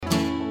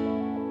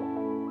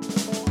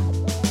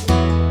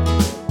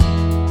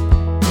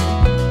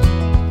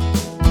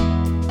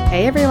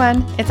Hey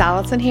everyone, it's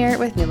Allison here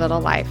with New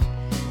Little Life.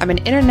 I'm an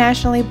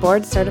internationally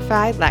board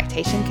certified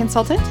lactation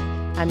consultant,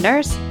 a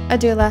nurse, a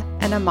doula,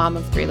 and a mom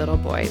of 3 little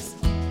boys.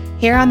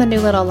 Here on the New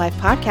Little Life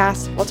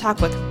podcast, we'll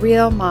talk with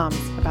real moms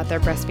about their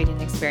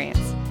breastfeeding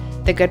experience,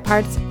 the good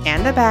parts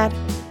and the bad,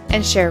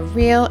 and share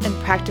real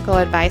and practical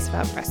advice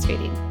about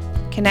breastfeeding.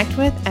 Connect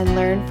with and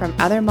learn from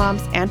other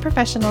moms and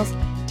professionals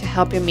to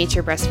help you meet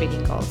your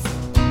breastfeeding goals.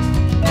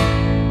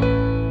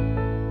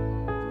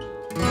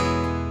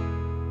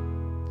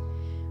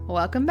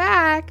 Welcome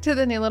back to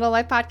the New Little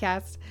Life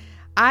podcast.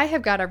 I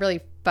have got a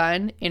really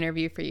fun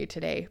interview for you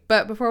today,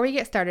 but before we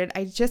get started,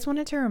 I just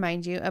wanted to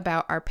remind you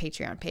about our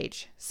Patreon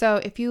page. So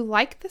if you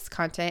like this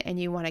content and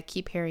you want to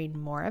keep hearing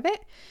more of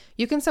it,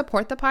 you can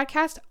support the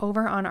podcast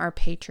over on our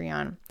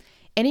Patreon.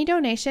 Any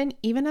donation,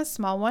 even a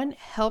small one,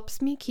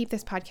 helps me keep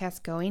this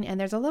podcast going, and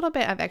there's a little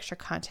bit of extra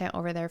content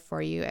over there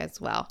for you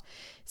as well.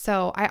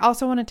 So I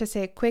also wanted to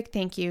say a quick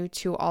thank you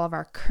to all of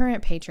our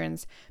current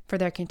patrons for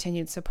their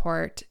continued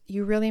support.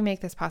 You really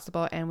make this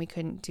possible, and we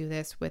couldn't do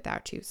this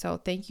without you. So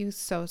thank you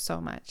so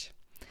much.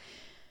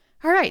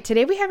 All right,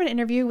 today we have an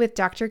interview with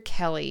Dr.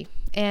 Kelly,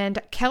 and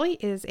Kelly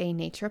is a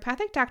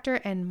naturopathic doctor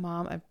and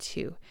mom of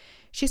 2.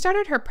 She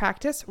started her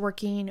practice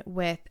working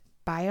with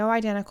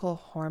bioidentical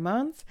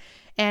hormones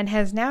and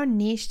has now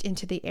niched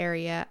into the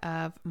area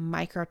of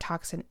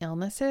mycotoxin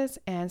illnesses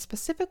and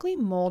specifically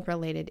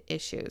mold-related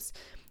issues.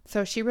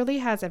 So she really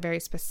has a very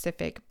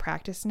specific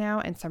practice now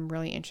and some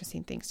really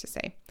interesting things to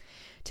say.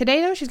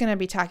 Today, though, she's going to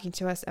be talking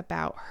to us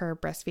about her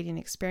breastfeeding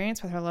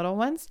experience with her little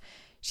ones.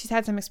 She's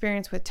had some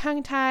experience with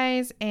tongue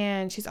ties,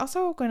 and she's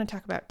also going to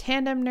talk about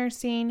tandem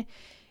nursing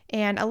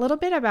and a little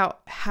bit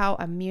about how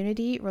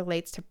immunity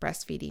relates to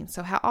breastfeeding.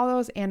 So how all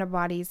those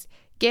antibodies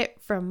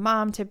get from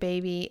mom to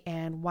baby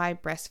and why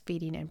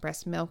breastfeeding and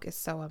breast milk is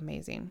so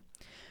amazing.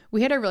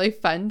 We had a really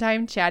fun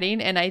time chatting,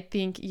 and I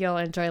think you'll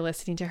enjoy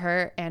listening to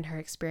her and her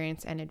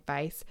experience and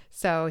advice.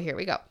 So here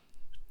we go.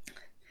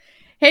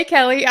 Hey,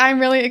 Kelly, I'm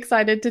really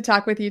excited to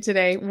talk with you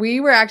today. We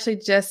were actually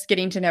just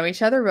getting to know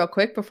each other real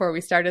quick before we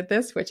started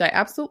this, which I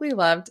absolutely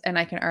loved, and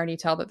I can already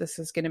tell that this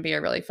is going to be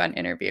a really fun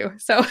interview.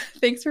 So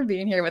thanks for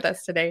being here with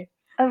us today.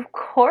 Of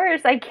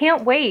course. I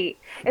can't wait.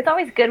 It's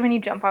always good when you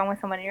jump on with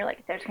someone and you're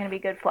like, there's going to be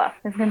good fluff.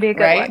 It's going to be a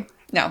good one.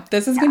 No,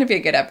 this is going to be a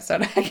good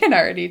episode. I can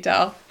already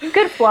tell.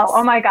 Good flow.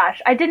 Oh my gosh.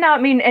 I did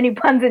not mean any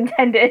puns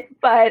intended,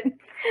 but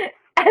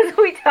as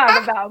we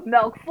talk about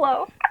milk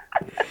flow.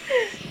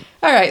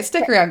 All right,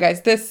 stick around,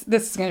 guys. This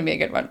is going to be a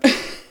good one.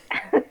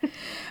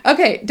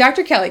 Okay,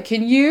 Dr. Kelly,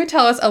 can you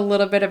tell us a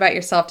little bit about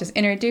yourself? Just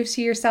introduce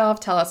yourself.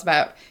 Tell us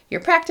about your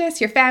practice,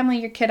 your family,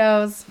 your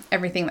kiddos,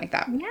 everything like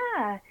that.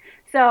 Yeah.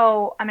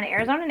 So I'm an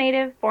Arizona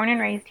native, born and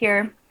raised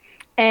here,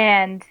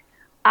 and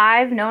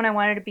I've known I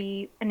wanted to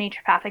be a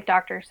naturopathic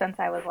doctor since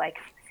I was like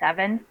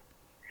 7.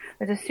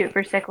 I was a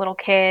super sick little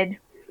kid.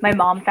 My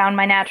mom found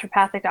my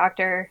naturopathic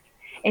doctor,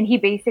 and he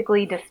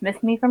basically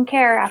dismissed me from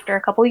care after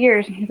a couple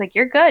years. And he's like,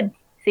 you're good.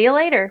 See you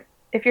later.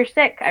 If you're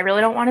sick, I really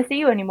don't want to see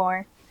you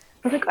anymore.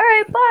 I was like, all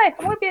right, bye.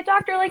 I want to be a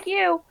doctor like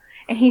you.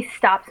 And he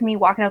stops me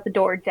walking out the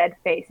door, dead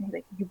face. And he's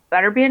like, you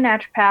better be a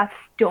naturopath.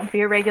 Don't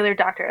be a regular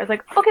doctor. I was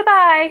like, okay,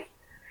 bye.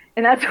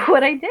 And that's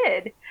what I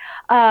did.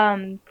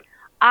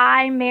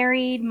 I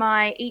married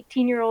my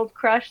 18-year-old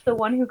crush, the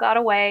one who got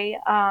away.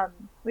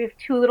 We have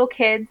 2 little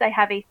kids. I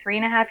have a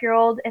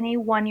 3.5-year-old and a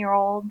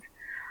 1-year-old.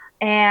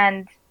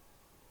 And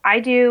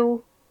I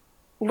do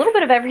a little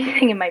bit of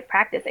everything in my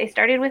practice. I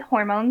started with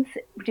hormones,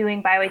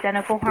 doing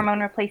bioidentical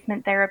hormone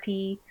replacement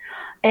therapy,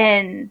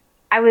 and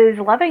I was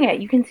loving it.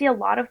 You can see a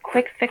lot of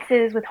quick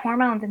fixes with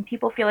hormones, and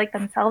people feel like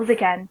themselves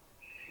again.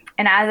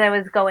 And as I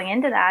was going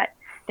into that,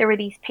 there were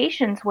these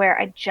patients where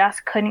I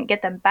just couldn't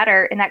get them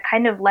better, and that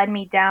kind of led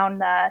me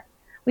down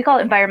we call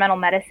it environmental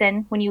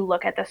medicine, when you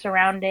look at the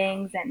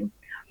surroundings and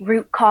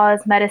root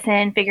cause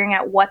medicine, figuring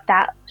out what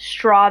that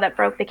straw that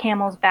broke the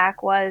camel's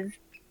back was.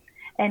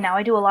 And now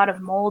I do a lot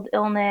of mold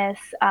illness.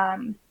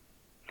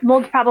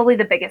 Mold's probably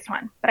the biggest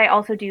one, but I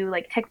also do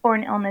like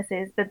tick-borne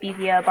illnesses,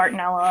 Babesia,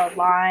 Bartonella,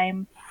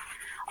 Lyme,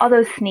 all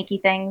those sneaky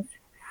things.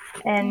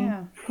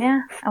 And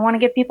yeah I want to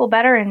get people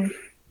better and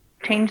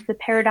change the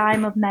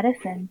paradigm of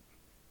medicine.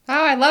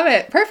 Oh, I love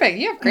it. Perfect.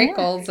 You have great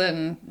goals,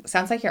 and it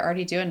sounds like you're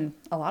already doing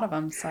a lot of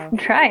them. So I'm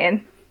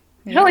trying.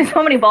 There's only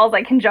so many balls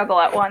I can juggle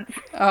at once.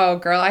 Oh,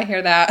 girl, I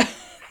hear that.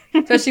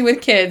 Especially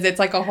with kids, it's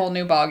like a whole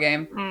new ball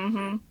game.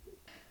 Mm-hmm.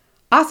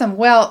 Awesome.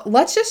 Well,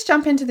 let's just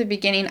jump into the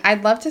beginning.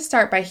 I'd love to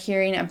start by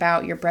hearing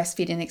about your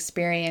breastfeeding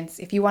experience.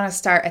 If you want to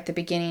start at the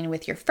beginning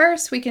with your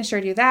first, we can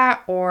sure do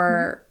that.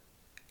 Or,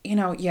 you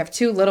have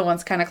 2 little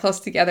ones kind of close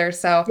together.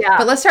 So,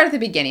 but let's start at the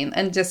beginning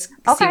and just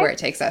see where it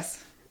takes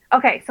us.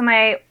 Okay. So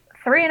my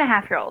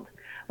 3.5-year-old,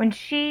 when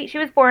she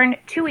was born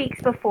 2 weeks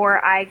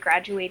before I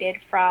graduated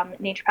from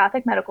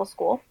naturopathic medical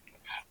school.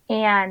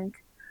 And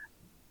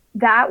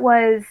it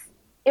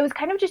was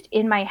kind of just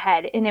in my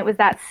head. And it was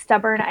that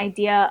stubborn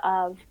idea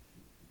of,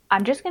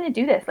 I'm just going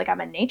to do this. Like,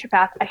 I'm a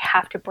naturopath. I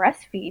have to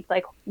breastfeed.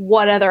 Like,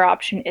 what other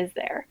option is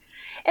there?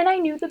 And I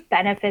knew the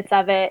benefits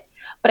of it,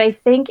 but I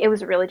think it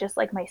was really just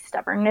like my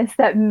stubbornness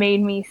that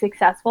made me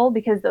successful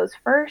because those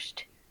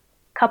first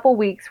couple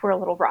weeks were a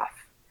little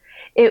rough.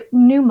 It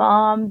new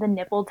mom, the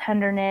nipple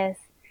tenderness,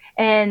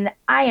 and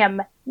I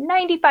am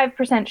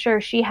 95% sure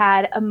she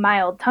had a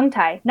mild tongue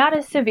tie, not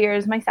as severe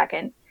as my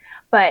second,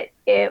 but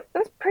it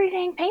was pretty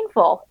dang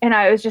painful. And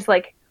I was just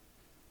like,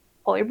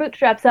 pull your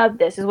bootstraps up.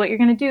 This is what you're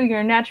going to do.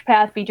 You're a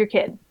naturopath, feed your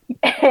kid.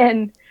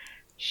 And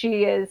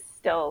she is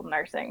still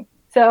nursing.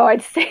 So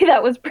I'd say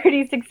that was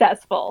pretty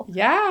successful.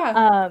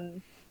 Yeah.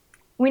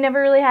 We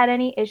never really had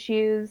any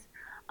issues.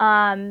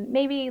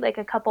 Maybe like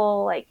a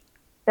couple, like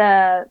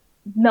the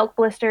milk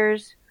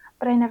blisters,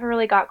 but I never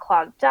really got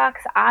clogged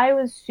ducts. I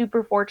was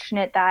super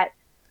fortunate that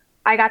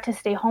I got to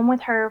stay home with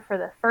her for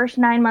the first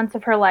 9 months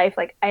of her life.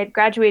 Like I had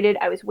graduated,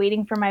 I was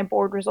waiting for my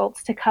board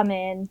results to come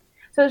in.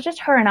 So it was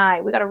just her and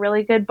I. We got a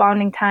really good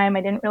bonding time.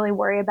 I didn't really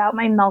worry about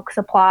my milk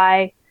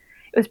supply.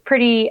 It was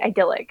pretty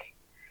idyllic.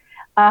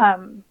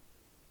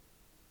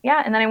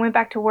 Yeah, and then I went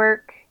back to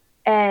work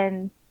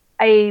and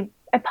I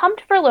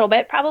pumped for a little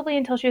bit, probably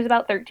until she was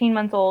about 13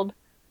 months old.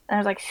 And I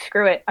was like,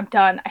 screw it, I'm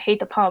done. I hate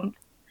the pump.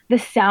 The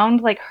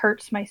sound like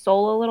hurts my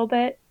soul a little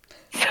bit.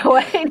 So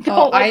I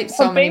don't like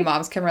so many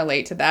moms can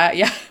relate to that.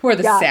 Yeah, where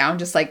the sound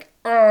just like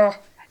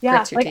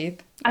hurts your teeth.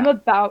 Yeah. I'm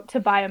about to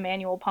buy a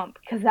manual pump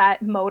because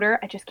that motor,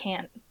 I just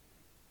can't.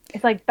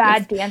 It's like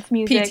bad dance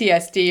music.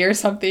 PTSD or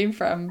something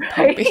from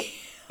pumping.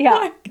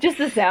 Yeah, just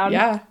the sound.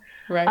 Yeah,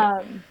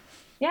 right.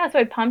 Yeah, so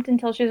I pumped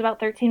until she was about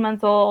 13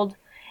 months old,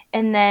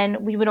 and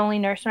then we would only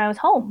nurse when I was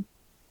home.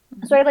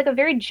 Mm-hmm. So I had like a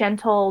very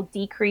gentle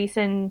decrease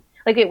in,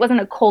 like it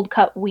wasn't a cold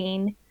cut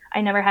wean.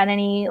 I never had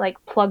any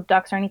like plugged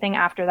ducts or anything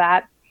after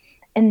that.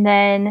 And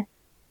then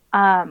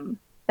I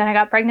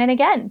got pregnant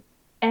again,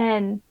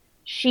 and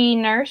she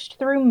nursed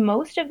through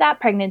most of that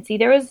pregnancy.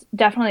 There was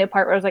definitely a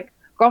part where I was like,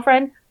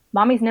 girlfriend,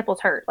 mommy's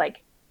nipples hurt.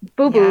 Like,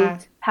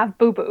 boo-boos have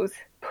boo-boos.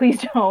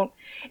 Please don't.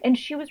 And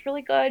she was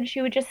really good.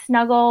 She would just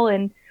snuggle,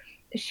 and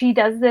she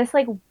does this,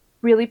 like,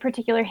 really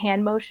particular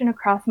hand motion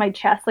across my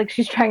chest, like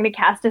she's trying to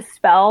cast a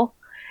spell.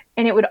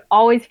 And it would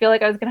always feel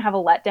like I was going to have a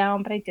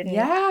letdown, but I didn't.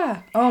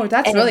 Yeah. Oh,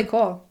 that's really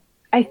cool.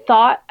 I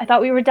thought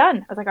we were done.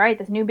 I was like, all right,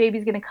 this new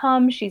baby's going to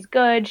come. She's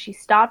good. She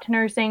stopped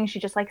nursing. She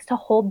just likes to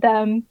hold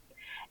them.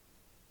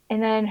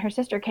 And then her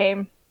sister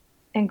came,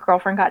 and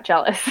girlfriend got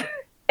jealous.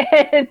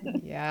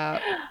 And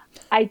yeah.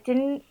 I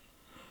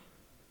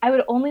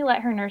would only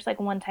let her nurse like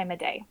one time a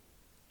day.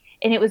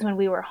 And it was when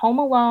we were home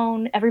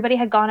alone. Everybody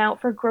had gone out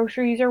for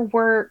groceries or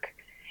work.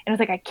 And I was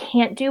like, I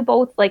can't do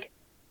both, like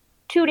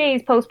 2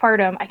 days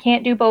postpartum. I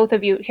can't do both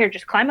of you. Here,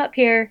 just climb up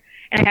here.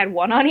 And I had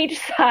one on each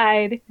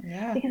side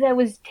because I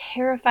was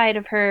terrified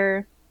of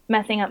her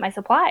messing up my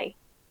supply.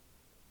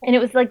 And it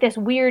was like this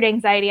weird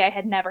anxiety I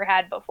had never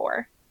had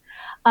before.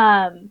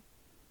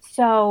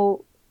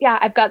 So yeah,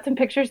 I've got some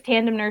pictures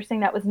tandem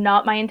nursing. That was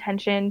not my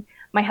intention.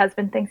 My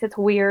husband thinks it's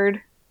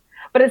weird,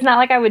 but it's not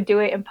like I would do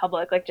it in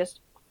public, like just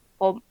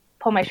pull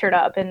my shirt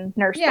up and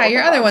nurse. Yeah,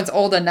 your other one's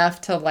old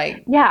enough to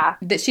like, yeah,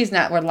 that she's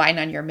not relying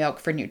on your milk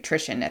for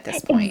nutrition at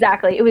this point.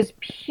 Exactly. It was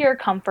pure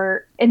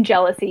comfort and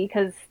jealousy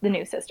because the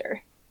new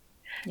sister.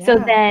 Yeah. So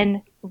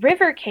then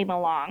River came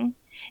along,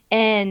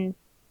 and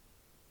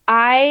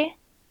I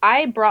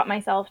brought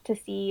myself to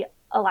see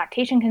a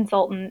lactation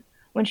consultant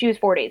when she was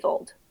 4 days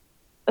old.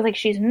 I was like,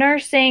 she's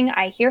nursing.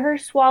 I hear her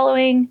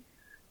swallowing.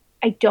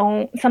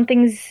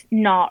 Something's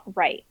not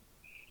right.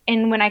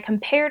 And when I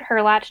compared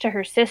her latch to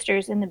her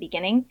sister's in the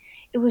beginning,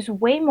 it was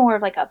way more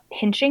of like a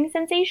pinching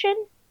sensation.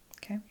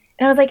 Okay.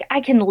 And I was like,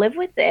 I can live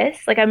with this.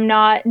 Like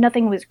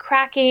nothing was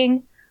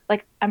cracking.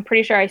 Like, I'm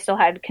pretty sure I still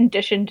had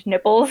conditioned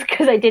nipples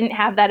because I didn't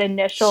have that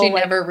initial. She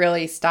never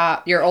really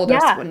stopped. Your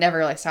oldest would never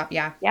really stop.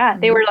 Yeah. Yeah.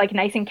 They were like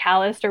nice and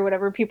calloused or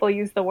whatever people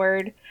use the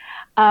word.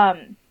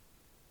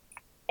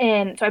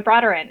 And so I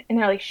brought her in, and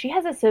they're like, she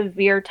has a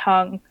severe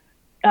tongue,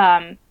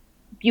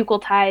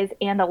 buccal ties,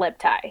 and a lip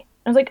tie.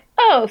 I was like,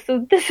 oh,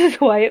 so this is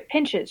why it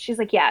pinches. She's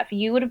like, yeah, if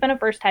you would have been a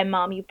first-time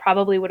mom, you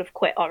probably would have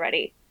quit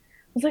already.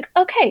 I was like,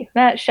 okay,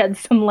 that sheds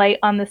some light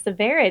on the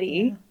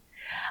severity.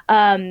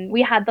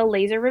 We had the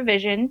laser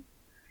revision,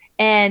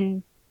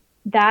 and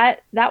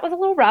that was a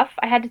little rough.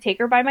 I had to take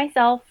her by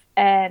myself,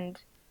 and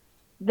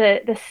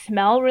the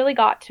smell really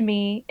got to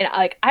me. And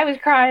like I was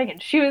crying,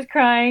 and she was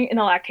crying, and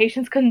the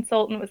lactations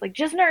consultant was like,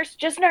 just nurse,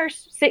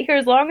 sit here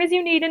as long as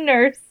you need and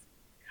nurse,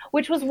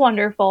 which was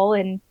wonderful.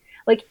 And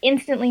like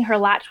instantly her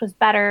latch was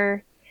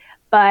better,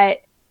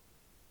 but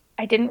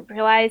I didn't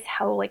realize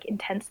how like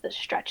intense the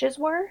stretches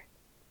were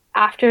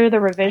after the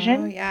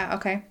revision. Oh yeah,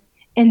 okay.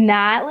 And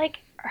that like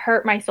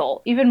hurt my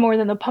soul even more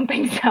than the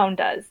pumping sound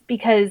does,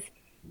 because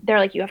they're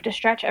like, you have to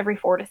stretch every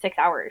 4 to 6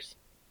 hours.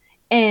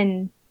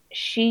 And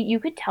you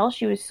could tell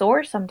she was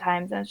sore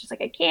sometimes. And I was just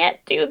like, I can't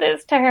do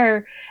this to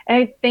her. And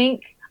I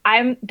think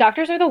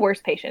doctors are the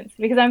worst patients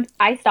because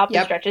I stopped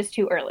the stretches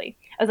too early.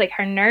 I was like,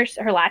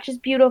 her latch is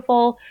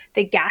beautiful.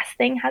 The gas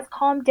thing has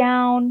calmed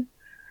down.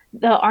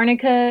 The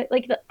arnica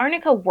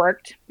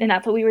worked, and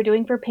that's what we were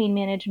doing for pain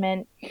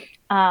management.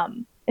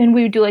 And And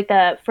we would do like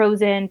the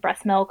frozen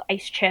breast milk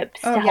ice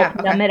chips Oh, to yeah.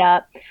 help numb Okay. it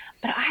up.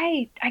 But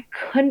I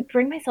couldn't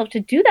bring myself to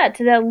do that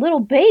to that little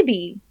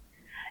baby.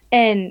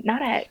 And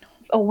not at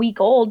a week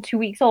old, 2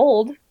 weeks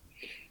old.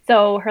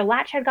 So her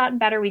latch had gotten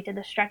better. We did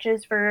the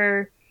stretches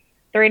for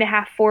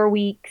 3.5, 4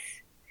 weeks.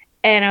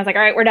 And I was like,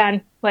 all right, we're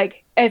done.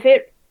 Like, if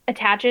it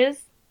attaches,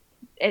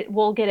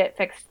 we'll get it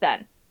fixed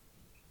then.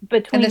 And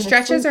Between the the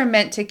stretches sleep, are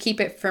meant to keep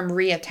it from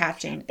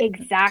reattaching,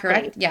 exactly.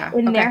 correct? Yeah.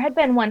 And there Okay. had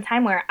been one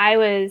time where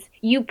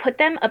you put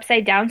them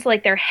upside down, so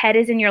like their head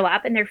is in your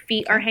lap and their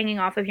feet are Okay. hanging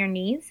off of your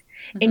knees.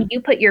 And Hmm.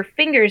 you put your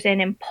fingers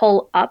in and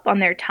pull up on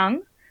their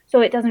tongue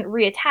so it doesn't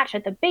reattach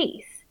at the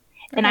base.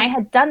 And I Okay.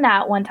 had done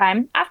that one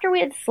time after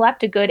we had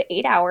slept a good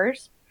 8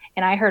 hours,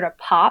 and I heard a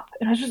pop,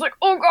 and I was just like,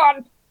 oh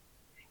God.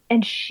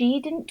 And she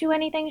didn't do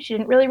anything. She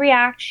didn't really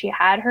react. She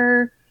had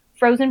her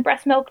frozen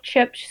breast milk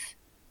chips,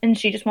 and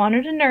she just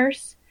wanted to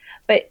nurse.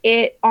 But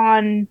it,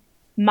 on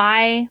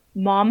my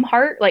mom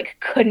heart, like,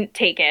 couldn't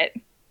take it.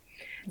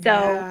 So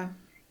Yeah.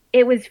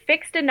 it was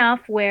fixed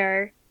enough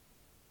where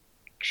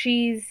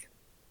she's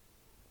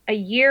a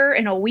year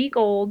and a week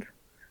old,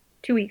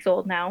 2 weeks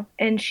old now,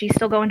 and she's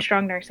still going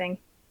strong nursing.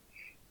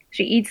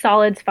 She eats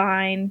solids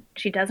fine.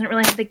 She doesn't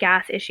really have the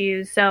gas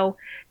issues. So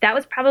that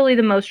was probably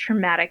the most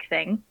traumatic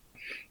thing.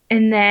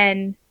 And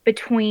then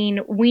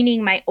between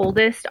weaning my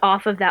oldest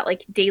off of that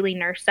like daily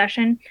nurse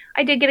session,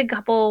 I did get a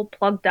couple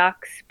plug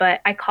ducts,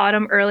 but I caught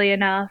them early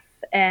enough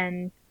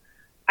and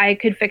I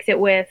could fix it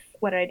with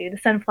what did I do? The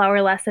sunflower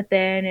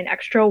lecithin and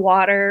extra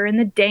water and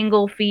the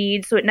dangle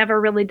feed. So it never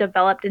really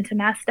developed into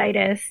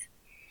mastitis.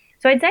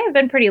 So I'd say I've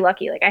been pretty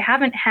lucky. Like I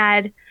haven't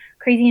had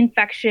crazy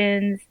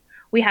infections.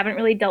 We haven't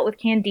really dealt with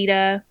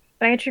candida,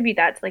 but I attribute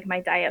that to like my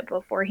diet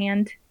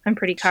beforehand. I'm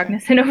pretty Sure.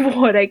 cognizant of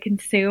what I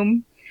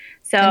consume.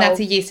 And that's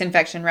So a yeast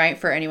infection, right?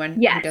 For anyone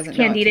who yes, doesn't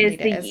know what candida is the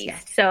candida is. Yeah.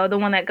 yeast. So the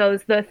one that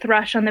goes the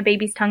thrush on the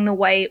baby's tongue, the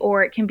white,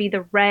 or it can be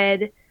the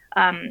red,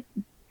 um,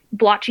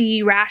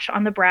 blotchy rash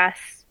on the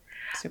breast.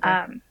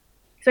 Super.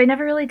 So I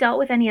never really dealt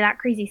with any of that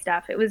crazy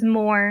stuff. It was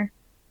more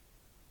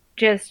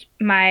just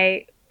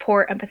my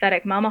poor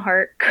empathetic mama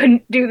heart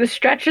couldn't do the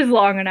stretches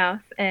long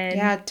enough. And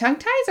Yeah, tongue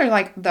ties are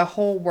like the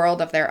whole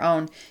world of their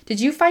own.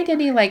 Did you find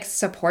any like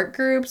support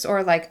groups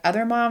or like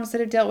other moms that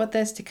have dealt with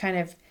this to kind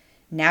of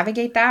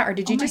navigate that, or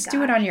did oh you my just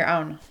do it on gosh. your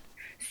own?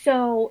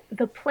 So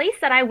the place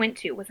that I went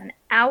to was an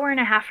hour and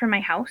a half from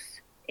my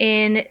house.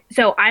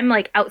 So I'm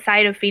like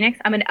outside of Phoenix.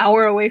 I'm an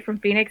hour away from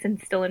Phoenix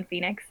and still in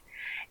Phoenix.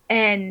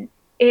 And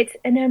it's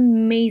an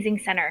amazing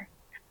center.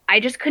 I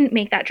just couldn't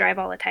make that drive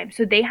all the time.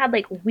 So they had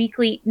like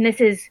weekly, and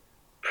this is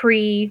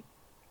pre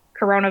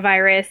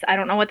coronavirus. I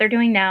don't know what they're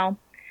doing now.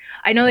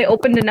 I know they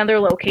opened another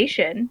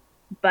location,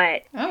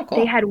 but Oh, they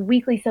cool. had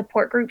weekly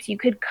support groups. You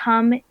could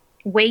come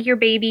weigh your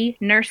baby,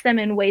 nurse them,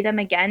 and weigh them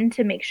again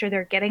to make sure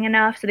they're getting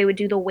enough. So they would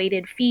do the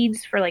weighted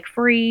feeds for like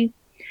free.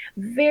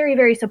 Very,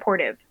 very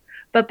supportive.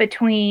 But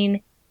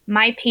between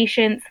my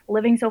patients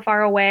living so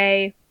far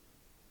away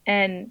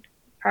and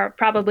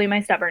probably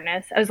my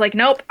stubbornness, I was like,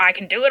 nope, I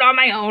can do it on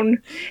my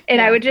own. And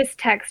I Yeah. would just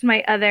text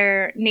my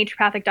other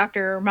naturopathic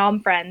doctor or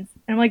mom friends.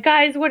 And I'm like,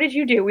 guys, what did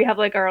you do? We have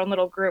like our own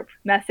little group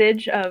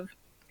message of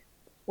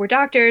we're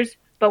doctors,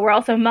 but we're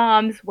also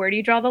moms. Where do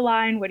you draw the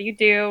line? What do you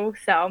do?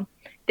 So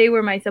they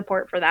were my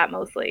support for that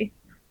mostly.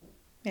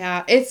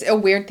 Yeah, it's a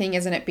weird thing,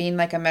 isn't it, being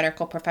like a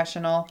medical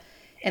professional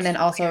and then So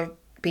weird. also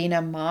being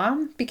a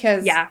mom?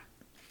 Because, Yeah.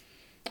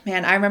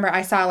 man, I remember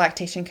I saw a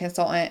lactation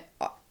consultant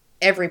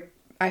every,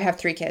 I have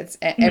 3 kids,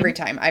 and every Mhm.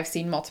 time I've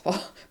seen multiple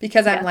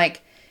because I'm Yes.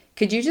 like,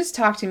 could you just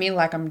talk to me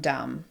like I'm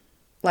dumb?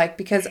 Like,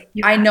 because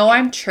You I have know to.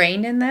 I'm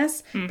trained in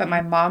this, but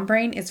my Hmm. mom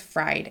brain is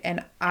fried and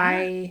Yeah.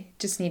 I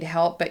just need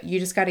help, but you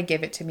just got to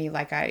give it to me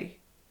like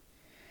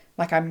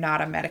I'm not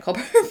a medical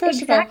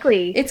professional.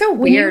 Exactly. It's a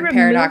When you weird remove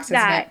paradox, isn't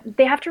that, it?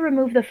 they have to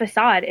remove the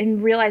facade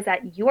and realize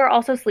that you are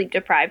also sleep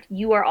deprived.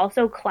 You are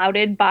also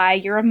clouded by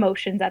your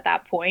emotions at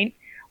that point.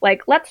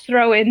 Like, let's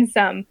throw in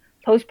some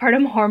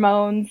postpartum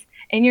hormones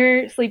and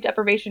your sleep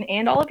deprivation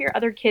and all of your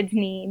other kids'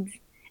 needs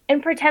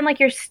and pretend like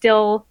you're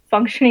still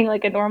functioning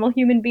like a normal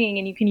human being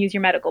and you can use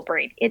your medical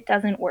brain. It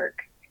doesn't work.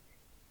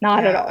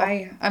 Not at Yeah,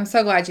 all. I'm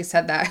so glad you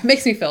said that. It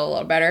makes me feel a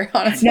little better,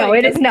 honestly, No,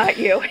 it is because not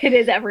you. It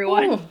is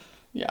everyone.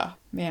 yeah,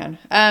 man.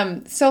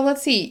 So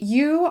let's see.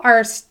 You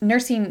are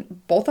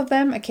nursing both of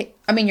them.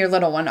 I mean, your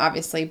little one,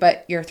 obviously,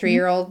 but your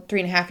 3-year-old,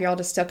 3.5-year-old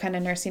is still kind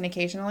of nursing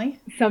occasionally.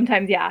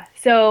 Sometimes, yeah.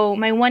 So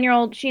my 1 year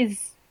old,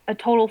 she's a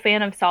total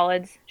fan of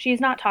solids. She's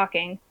not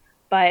talking,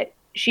 but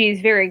she's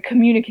very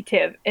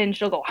communicative and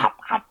she'll go hum,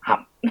 hum,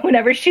 hum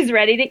whenever she's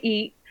ready to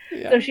eat.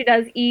 Yeah. So she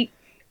does eat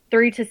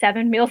 3 to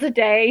 7 meals a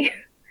day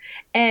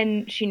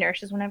and she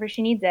nurses whenever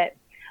she needs it.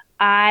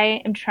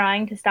 I am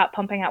trying to stop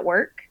pumping at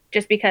work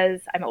just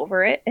because I'm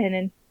over it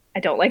and I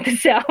don't like the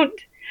sound.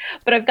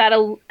 But I've got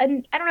I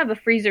don't have a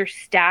freezer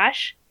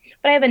stash,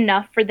 but I have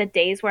enough for the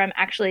days where I'm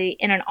actually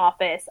in an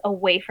office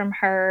away from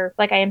her,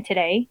 like I am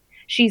today.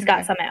 She's got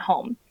Okay. some at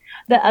home.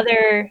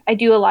 I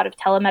do a lot of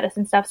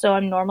telemedicine stuff, so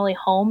I'm normally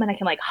home and I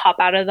can like hop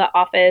out of the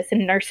office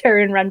and nurse her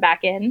and run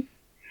back in.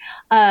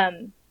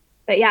 Um,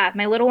 But yeah,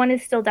 my little one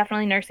is still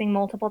definitely nursing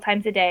multiple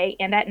times a day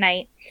and at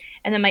night.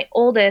 And then my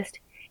oldest,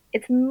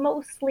 it's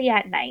mostly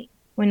at night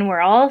when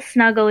we're all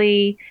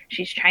snuggly.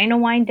 She's trying to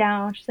wind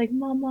down. She's like,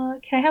 Mama,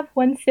 can I have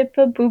one sip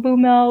of boo boo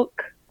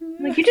milk?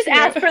 I'm like, you just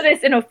asked for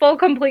this in a full,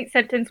 complete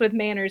sentence with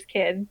manners,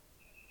 kid.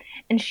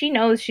 And she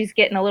knows she's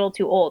getting a little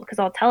too old because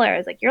I'll tell her, I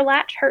was like, your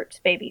latch hurts,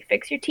 baby.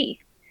 Fix your teeth.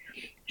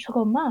 She'll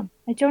go, Mom,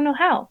 I don't know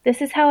how.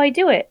 This is how I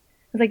do it.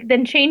 I was like,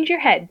 then change your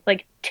head.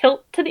 Like,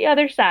 tilt to the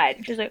other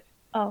side. She's like,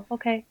 oh,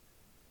 okay.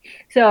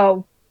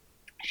 So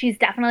she's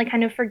definitely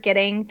kind of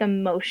forgetting the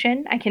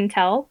motion, I can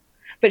tell,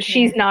 but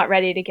she's not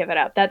ready to give it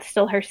up. That's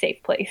still her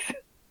safe place.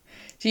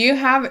 Do you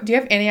have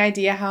any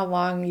idea how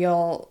long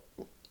you'll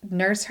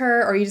nurse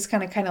her, or you just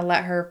kind of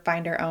let her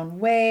find her own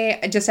way?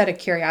 Just out of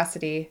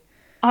curiosity.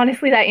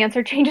 Honestly, that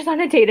answer changes on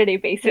a day-to-day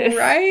basis.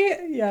 Right?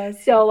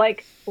 Yes. So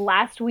like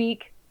last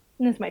week,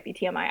 and this might be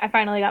TMI, I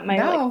finally got my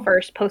like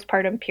first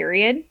postpartum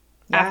period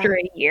after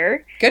a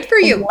year. Good for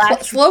you.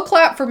 Slow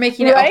clap for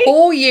making it a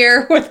whole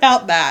year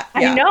without that.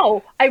 Yeah. I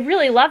know. I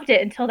really loved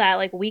it until that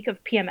like week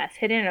of PMS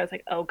hit in, and I was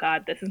like, oh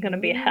God, this is going to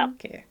be hell.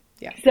 Okay.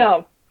 Yeah.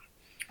 So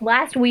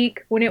last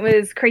week when it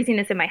was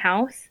craziness in my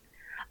house,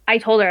 I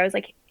told her, I was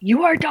like,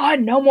 you are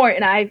done, no more.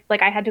 And I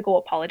had to go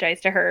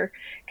apologize to her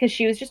because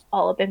she was just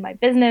all up in my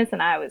business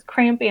and I was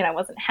crampy and I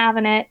wasn't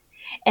having it.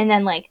 And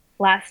then like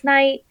last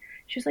night,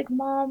 she was like,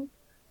 Mom,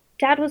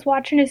 Dad was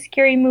watching a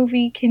scary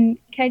movie. Can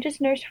I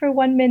just nurse for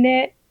 1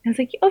 minute? I was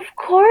like, of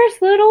course,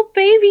 little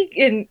baby.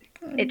 And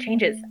it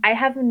changes. I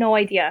have no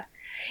idea.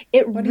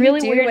 What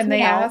really do you do when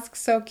they ask?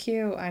 So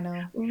cute. I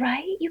know.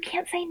 Right? You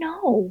can't say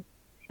no.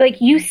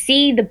 Like you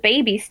see the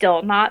baby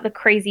still, not the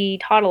crazy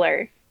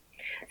toddler.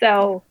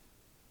 So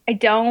I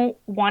don't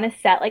want to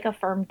set like a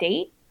firm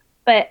date,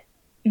 but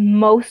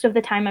most of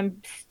the time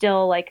I'm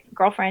still like,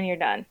 girlfriend, you're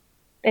done.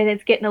 And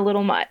it's getting a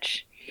little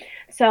much.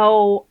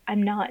 So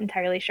I'm not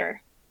entirely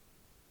sure.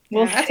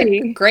 We'll see. That's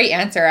a great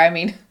answer. I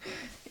mean,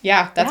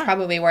 that's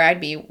probably where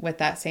I'd be with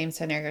that same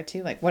scenario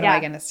too. Like, what am I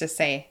going to just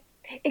say?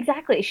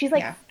 Exactly. She's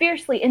like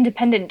fiercely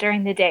independent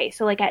during the day.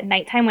 So like at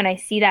nighttime when I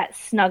see that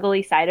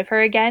snuggly side of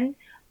her again,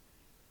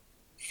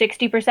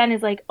 60%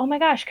 is like, oh my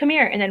gosh, come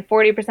here. And then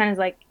 40% is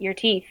like, your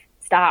teeth,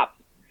 stop.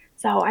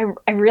 So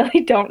I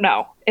really don't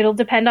know. It'll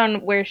depend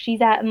on where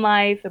she's at in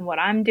life and what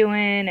I'm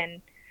doing. And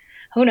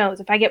who knows,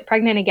 if I get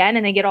pregnant again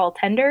and they get all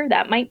tender,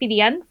 that might be the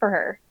end for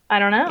her. I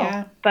don't know.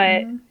 Yeah.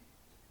 But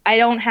I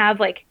don't have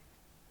like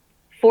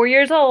 4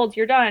 years old,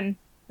 you're done.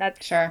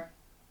 That's sure.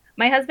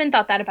 My husband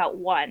thought that about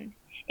 1.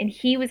 And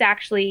he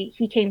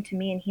came to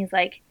me and he's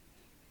like,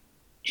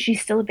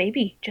 she's still a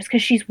baby just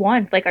because she's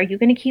 1. Like, are you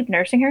going to keep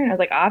nursing her? And I was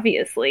like,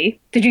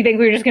 obviously. Did you think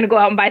we were just going to go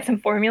out and buy some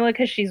formula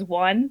because she's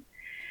 1?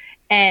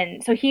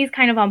 And so he's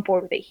kind of on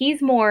board with it.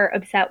 He's more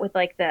upset with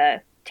like the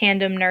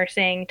tandem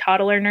nursing,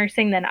 toddler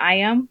nursing than I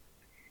am.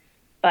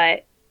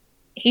 But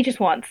he just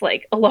wants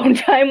like alone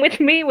time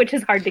with me, which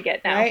is hard to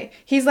get now. Right?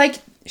 He's like,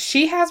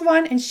 she has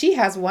 1 and she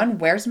has 1.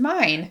 Where's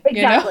mine?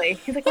 Exactly. You know?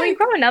 He's like, well, you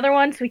grow another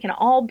one so we can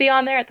all be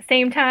on there at the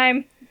same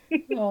time.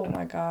 Oh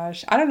my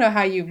gosh. I don't know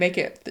how you make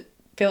it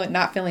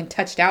not feeling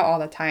touched out all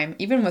the time.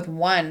 Even with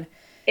 1.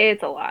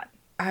 It's a lot.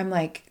 I'm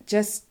like,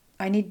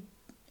 I need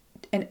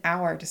an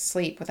hour to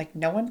sleep with like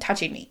no one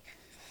touching me.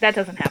 That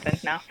doesn't happen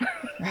now.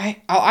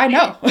 Right? Oh, I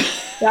know.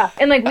 Yeah.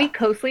 And like we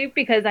co-sleep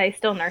because I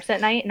still nurse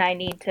at night and I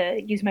need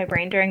to use my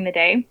brain during the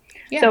day.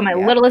 Yeah, so my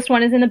littlest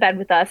one is in the bed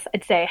with us.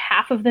 I'd say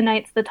half of the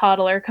nights the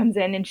toddler comes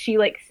in and she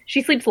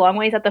sleeps long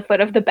ways at the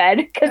foot of the bed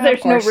because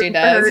there's no room for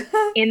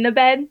her in the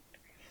bed.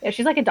 Yeah,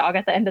 she's like a dog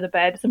at the end of the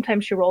bed.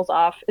 Sometimes she rolls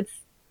off. It's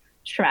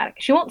traumatic.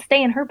 She won't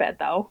stay in her bed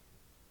though.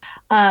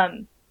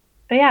 But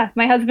yeah,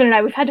 my husband and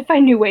I, we've had to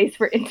find new ways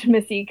for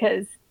intimacy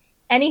because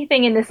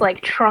anything in this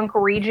like trunk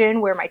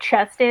region where my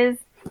chest is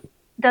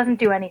doesn't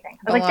do anything.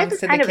 I was like,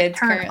 this is kind of a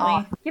turn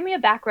off. Give me a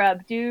back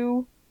rub.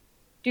 Do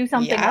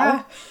something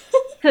else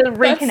to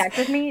reconnect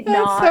with me,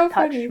 not so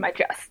touch my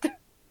chest.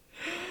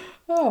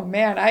 Oh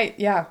man,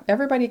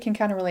 everybody can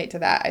kind of relate to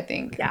that, I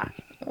think. Yeah.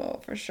 Oh,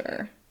 for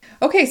sure.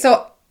 Okay,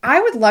 so I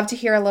would love to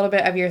hear a little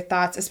bit of your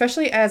thoughts,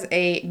 especially as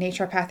a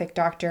naturopathic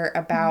doctor,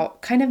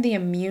 about kind of the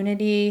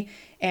immunity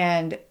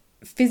and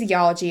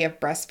physiology of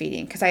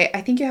breastfeeding, because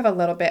I think you have a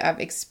little bit of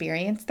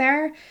experience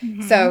there.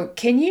 Mm-hmm. So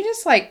can you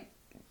just like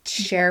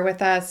share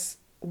with us,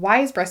 why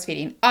is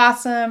breastfeeding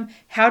awesome?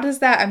 How does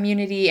that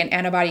immunity and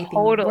antibody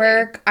thing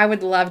work? I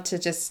would love to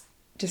just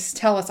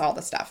tell us all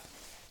the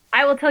stuff.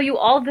 I will tell you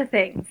all the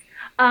things.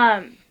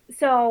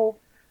 So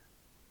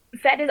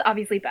fed is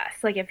obviously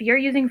best. Like if you're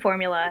using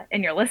formula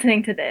and you're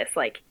listening to this,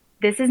 like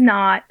this is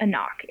not a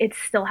knock. It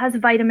still has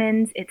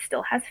vitamins. It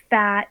still has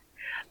fat.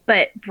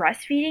 But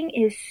breastfeeding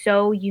is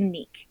so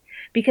unique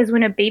because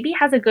when a baby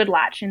has a good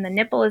latch and the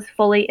nipple is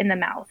fully in the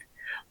mouth,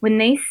 when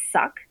they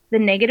suck, the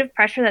negative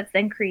pressure that's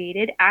then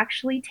created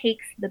actually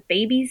takes the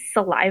baby's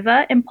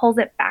saliva and pulls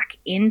it back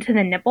into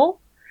the nipple.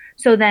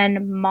 So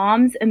then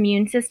mom's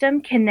immune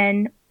system can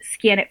then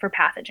scan it for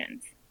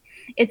pathogens.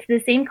 It's the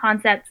same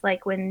concept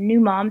like when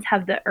new moms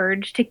have the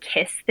urge to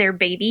kiss their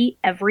baby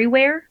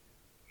everywhere.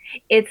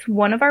 It's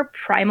one of our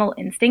primal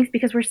instincts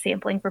because we're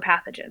sampling for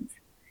pathogens.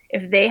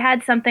 If they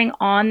had something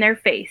on their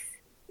face,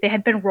 they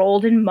had been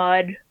rolled in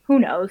mud, who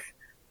knows?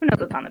 Who knows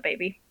what's on the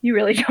baby? You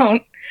really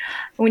don't.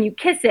 When you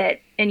kiss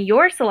it and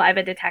your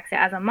saliva detects it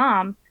as a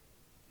mom,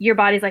 your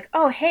body's like,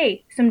 oh,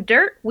 hey, some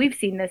dirt. We've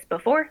seen this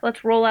before.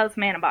 Let's roll out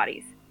some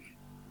antibodies.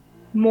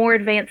 More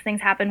advanced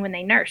things happen when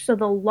they nurse. So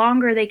the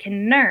longer they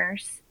can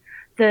nurse,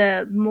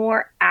 the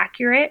more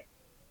accurate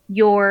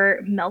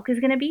your milk is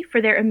going to be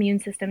for their immune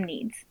system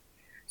needs.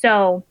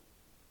 So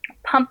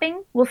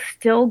pumping will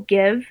still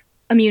give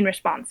immune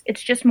response.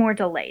 It's just more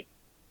delayed.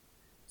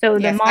 So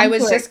the Yes, moms I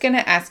was who are- just going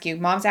to ask you.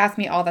 Moms ask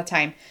me all the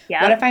time,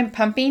 Yeah. what if I'm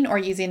pumping or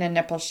using a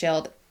nipple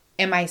shield?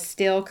 Am I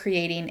still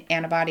creating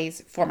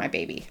antibodies for my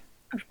baby?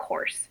 Of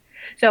course.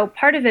 So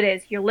part of it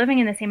is you're living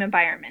in the same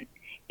environment.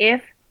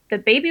 If the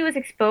baby was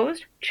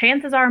exposed,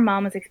 chances are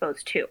mom was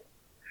exposed too.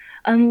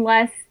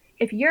 Unless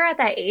if you're at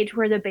that age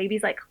where the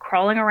baby's like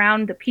crawling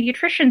around the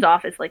pediatrician's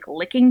office, like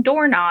licking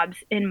doorknobs,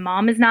 and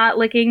mom is not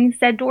licking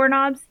said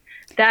doorknobs,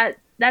 that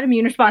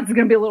immune response is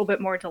going to be a little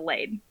bit more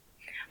delayed.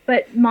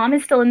 But mom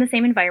is still in the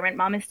same environment.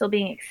 Mom is still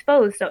being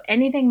exposed. So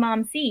anything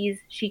mom sees,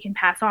 she can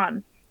pass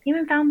on. They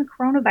even found the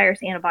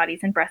coronavirus antibodies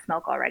in breast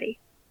milk already.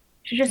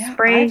 You should just Yeah,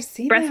 spray I've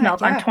seen breast that,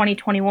 milk on yeah.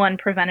 2021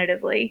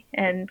 preventatively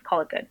and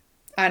call it good.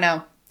 I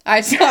know.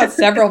 I saw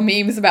several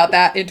memes about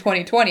that in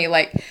 2020.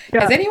 Like,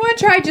 Yeah. has anyone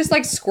tried just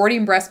like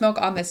squirting breast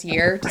milk on this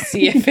year to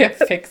see if it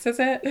fixes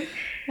it?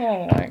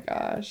 Oh my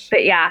gosh.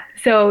 But yeah,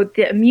 so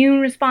the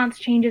immune response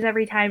changes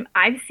every time.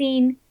 I've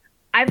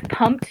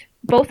pumped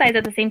both sides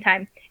at the same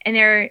time, and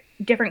they're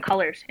different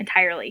colors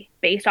entirely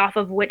based off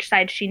of which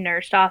side she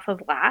nursed off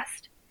of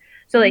last.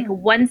 So like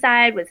one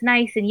side was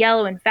nice and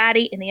yellow and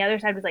fatty, and the other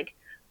side was like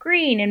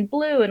green and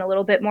blue and a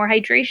little bit more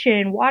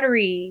hydration,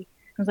 watery.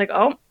 I was like,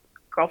 oh,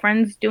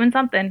 girlfriend's doing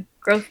something.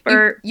 Growth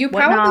spurt. You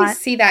probably whatnot.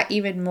 see that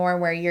even more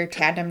where you're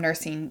tandem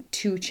nursing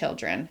two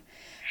children.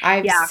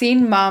 I've Yeah.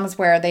 seen moms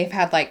where they've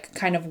had like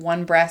kind of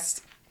one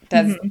breast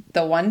does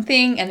the one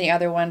thing and the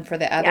other one for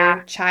the other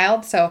Yeah.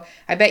 child. So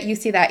I bet you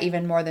see that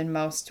even more than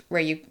most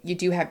where you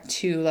do have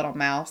two little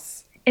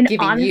mouths And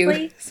giving you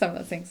honestly- some of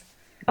those things.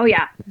 Oh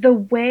yeah, the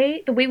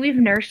way we've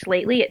nursed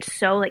lately, it's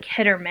so like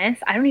hit or miss.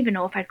 I don't even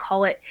know if I'd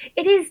call it.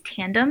 It is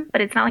tandem,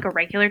 but it's not like a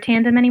regular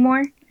tandem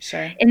anymore.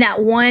 Sure. In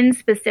that one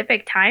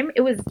specific time,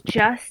 it was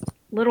just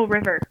Little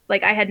River.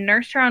 Like I had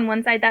nursed her on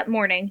one side that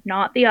morning,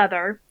 not the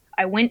other.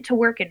 I went to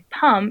work and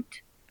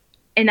pumped,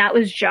 and that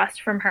was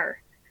just from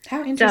her.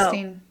 How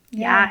interesting.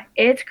 Yeah,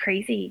 it's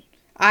crazy.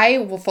 I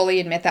will fully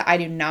admit that I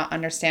do not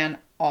understand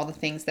all the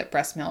things that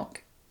breast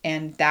milk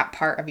and that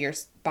part of your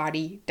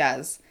body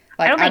does.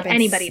 Like, I don't think I've been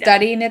anybody does.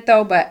 studying it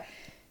though, but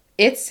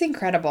it's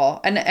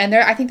incredible. And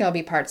there, I think there'll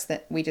be parts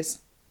that we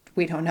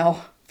don't know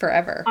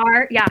forever.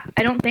 I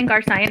don't think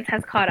our science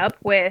has caught up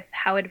with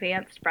how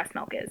advanced breast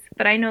milk is,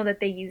 but I know that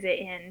they use it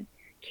in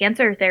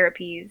cancer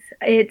therapies.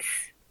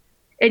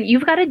 And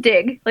you've got to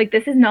dig. Like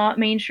this is not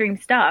mainstream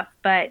stuff,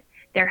 but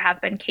there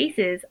have been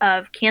cases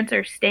of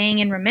cancer staying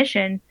in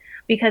remission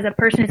because a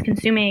person is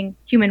consuming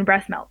human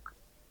breast milk.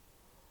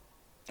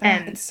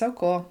 And It's so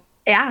cool.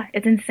 yeah,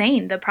 it's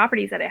insane the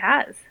properties that it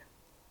has.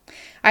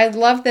 I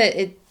love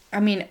that I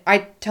mean, I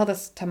tell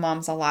this to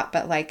moms a lot,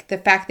 but like the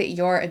fact that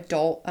your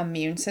adult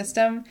immune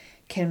system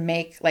can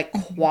make like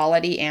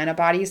quality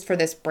antibodies for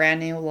this brand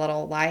new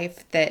little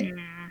life that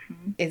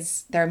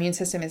is their immune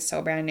system is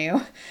so brand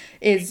new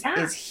is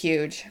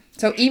huge.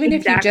 So even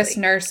if you just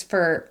Exactly. nurse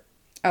for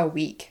a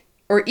week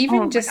or even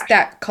Oh my just gosh.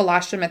 that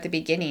colostrum at the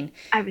beginning,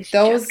 I was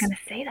Those- just going to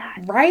say that.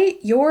 right?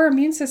 Your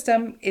immune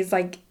system is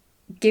like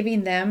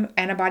giving them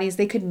antibodies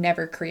they could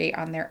never create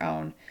on their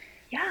own.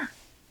 Yeah.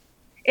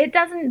 It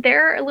doesn't,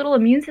 their little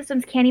immune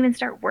systems can't even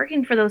start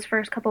working for those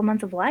first couple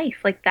months of life.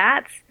 Like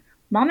that's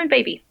mom and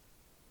baby.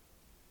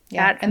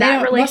 Yeah, That's and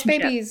that most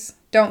relationship. babies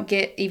don't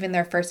get even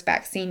their first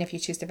vaccine if you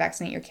choose to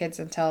vaccinate your kids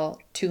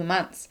until 2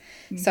 months.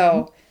 Mm-hmm.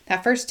 So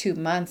that first 2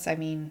 months, I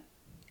mean,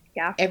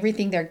 Yeah.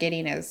 everything they're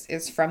getting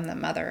is from the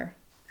mother.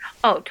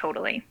 Oh,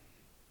 totally.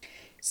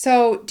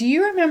 So do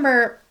you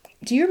remember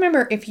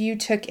if you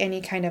took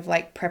any kind of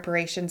like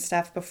preparation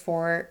stuff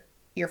before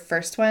your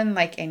first one,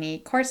 like any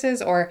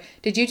courses, or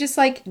did you just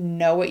like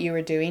know what you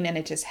were doing and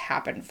it just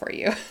happened for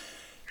you?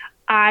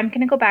 I'm going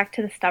to go back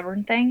to the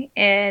stubborn thing,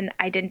 and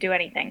I didn't do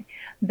anything.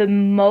 The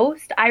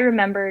most I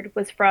remembered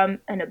was from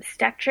an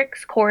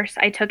obstetrics course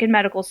I took in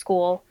medical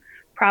school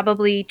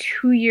probably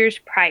 2 years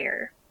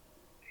prior.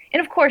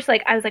 And of course,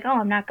 like I was like, oh,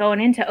 I'm not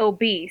going into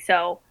OB.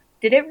 So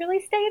did it really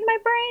stay in my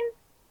brain?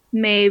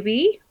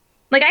 Maybe.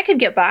 Like I could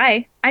get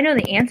by. I know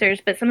the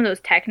answers, but some of those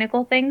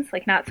technical things,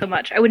 like not so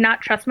much. I would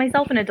not trust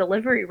myself in a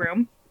delivery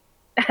room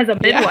as a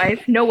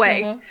midwife. No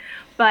way. Uh-huh.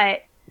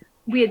 But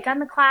we had done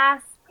the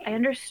class. I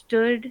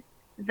understood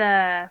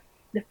the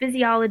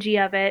physiology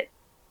of it.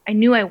 I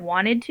knew I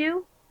wanted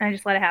to, and I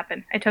just let it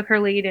happen. I took her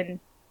lead, and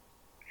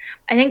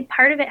I think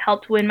part of it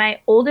helped when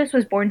my oldest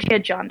was born. She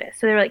had jaundice,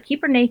 so they were like,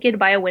 keep her naked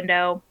by a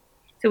window.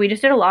 So we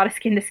just did a lot of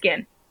skin to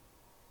skin.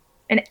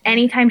 And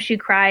anytime she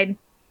cried,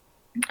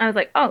 I was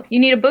like, oh, you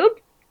need a boob?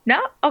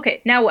 No?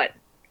 Okay, now what?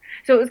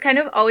 So it was kind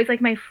of always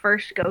like my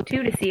first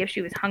go-to to see if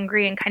she was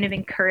hungry and kind of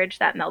encourage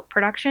that milk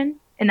production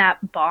and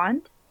that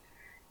bond.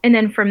 And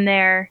then from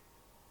there,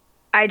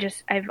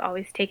 I've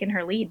always taken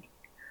her lead.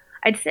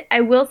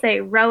 I will say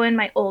Rowan,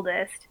 my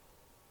oldest,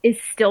 is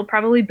still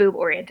probably boob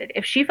oriented.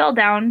 If she fell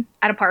down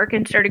at a park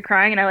and started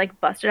crying and I like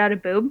busted out a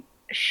boob,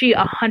 she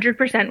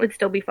 100% would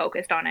still be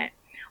focused on it.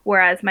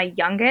 Whereas my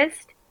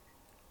youngest,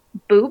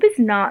 boob is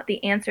not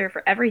the answer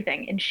for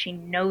everything and she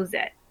knows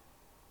it.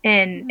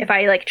 And if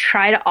I like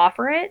try to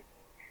offer it,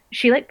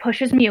 she like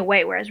pushes me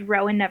away, whereas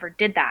Rowan never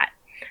did that.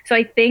 So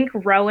I think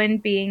Rowan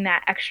being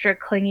that extra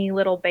clingy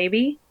little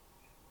baby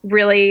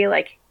really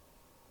like,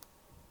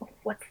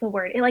 what's the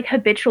word? It like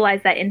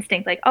habitualized that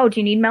instinct. Like, oh, do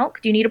you need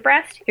milk? Do you need a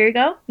breast? Here you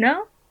go.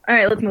 No? All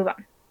right, let's move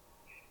on.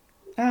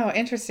 Oh,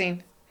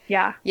 interesting.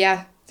 Yeah.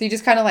 Yeah. So you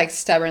just kind of like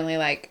stubbornly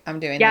like, I'm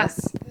doing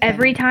this.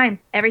 Every time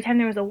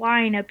there was a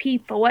whine, a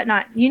peep, a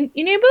whatnot. You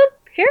need a boob?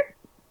 Here?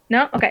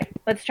 No? Okay.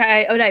 Let's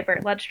try a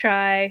diaper. Let's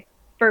try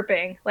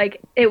burping.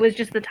 Like, it was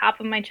just the top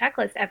of my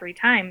checklist every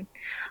time.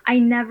 I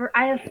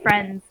have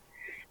friends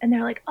and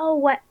they're like, oh,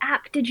 what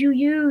app did you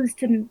use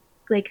to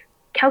like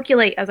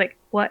calculate? I was like,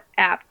 what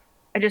app?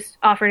 I just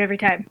offered every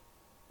time.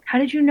 How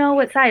did you know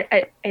what size?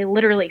 I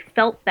literally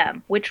felt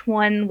them. Which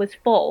one was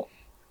full?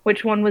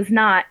 Which one was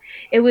not?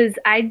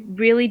 I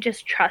really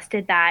just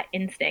trusted that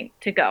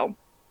instinct to go.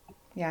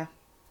 Yeah.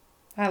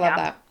 I love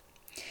that.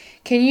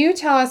 Can you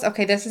tell us,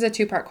 okay, this is a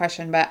 2-part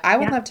question, but I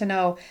would love to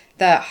know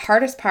the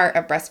hardest part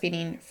of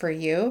breastfeeding for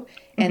you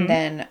and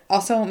then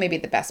also maybe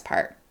the best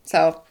part.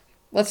 So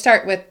let's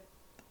start with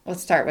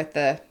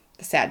the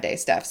sad day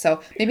stuff.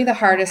 So maybe the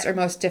hardest or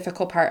most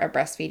difficult part of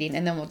breastfeeding,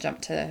 and then we'll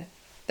jump to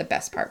the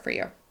best part for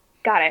you.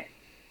 Got it.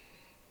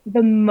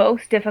 The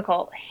most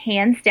difficult,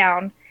 hands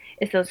down,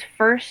 is those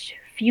first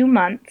few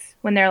months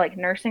when they're like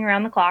nursing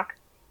around the clock.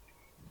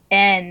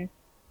 And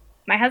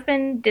my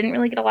husband didn't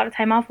really get a lot of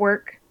time off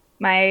work.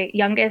 My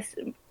youngest,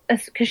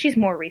 because she's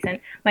more recent,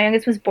 my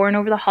youngest was born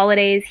over the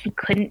holidays. He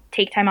couldn't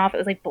take time off. It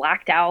was like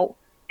blacked out.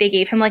 They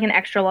gave him like an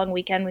extra long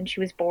weekend when she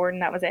was born.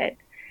 That was it.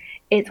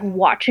 It's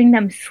watching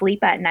them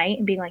sleep at night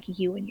and being like,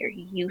 you and your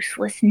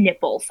useless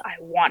nipples, I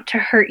want to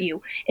hurt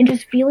you. And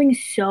just feeling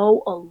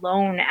so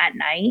alone at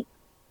night.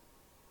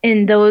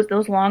 And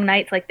those long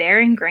nights, like they're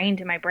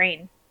ingrained in my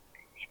brain.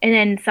 And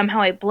then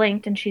somehow I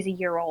blinked and she's a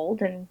year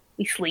old and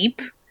we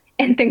sleep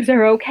and things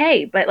are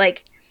okay. But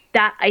like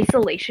that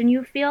isolation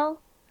you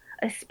feel,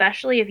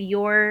 especially if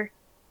you're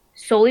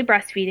solely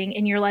breastfeeding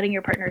and you're letting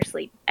your partner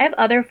sleep. I have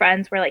other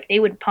friends where like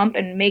they would pump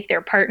and make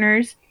their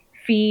partners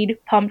feed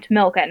pumped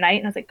milk at night.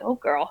 And I was like, oh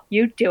girl,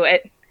 you do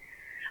it.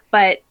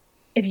 But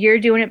if you're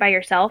doing it by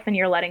yourself and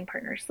you're letting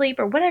partners sleep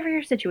or whatever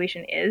your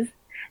situation is,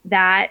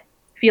 that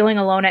feeling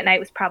alone at night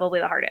was probably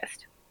the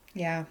hardest.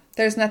 Yeah.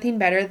 There's nothing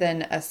better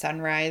than a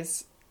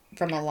sunrise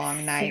from a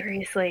long night.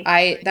 Seriously.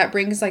 That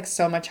brings like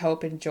so much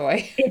hope and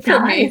joy it for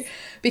does. me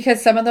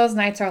because some of those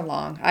nights are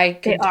long. I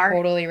can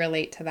totally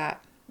relate to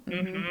that.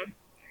 Mm-hmm.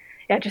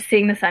 Yeah, just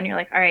seeing the sun, you're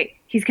like, all right,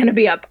 he's going to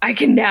be up. I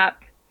can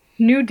nap.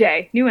 New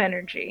day, new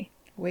energy.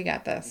 We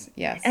got this.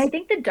 Yes. And I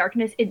think the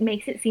darkness, it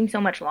makes it seem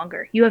so much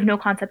longer. You have no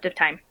concept of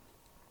time.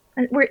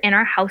 We're in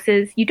our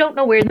houses. You don't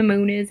know where the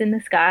moon is in the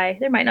sky.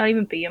 There might not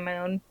even be a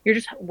moon. You're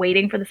just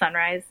waiting for the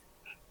sunrise.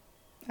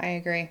 I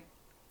agree.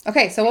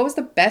 Okay, so what was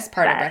the best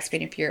part of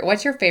breastfeeding for you?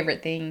 What's your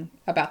favorite thing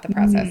about the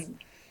process?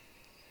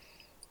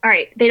 All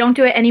right, they don't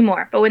do it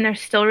anymore, but when they're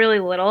still really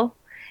little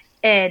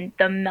and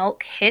the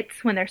milk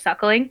hits when they're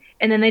suckling,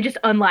 and then they just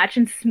unlatch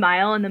and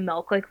smile and the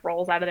milk like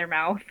rolls out of their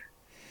mouth.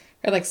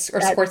 Or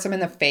squirts them in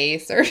the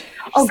face, or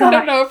oh god, I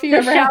don't know if you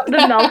ever had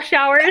the milk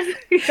showers.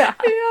 Yeah.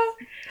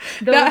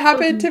 That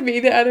happened to me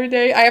the other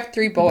day. I have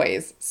 3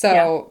 boys,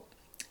 so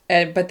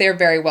but they're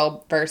very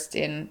well versed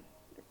in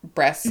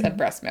breasts and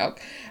breast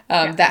milk.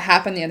 That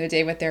happened the other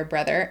day with their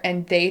brother,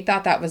 and they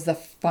thought that was the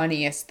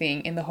funniest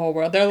thing in the whole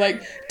world. They're like,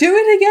 "Do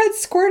it again,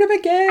 squirt him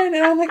again,"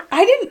 and I'm like,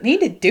 "I didn't need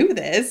to do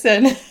this,"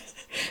 and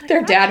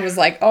their dad was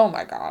like, "Oh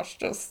my gosh,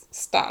 just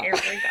stop!" Here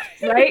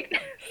we go. Right?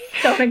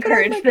 Don't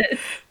encourage this.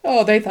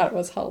 Oh, they thought it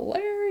was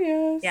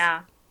hilarious.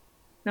 Yeah.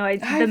 No,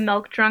 the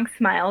milk drunk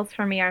smiles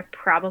for me are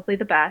probably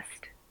the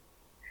best.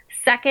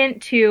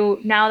 Second to,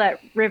 now that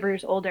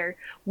River's older,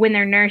 when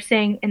they're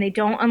nursing and they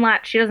don't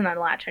unlatch, she doesn't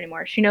unlatch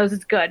anymore. She knows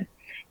it's good.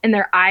 And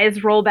their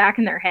eyes roll back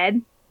in their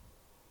head.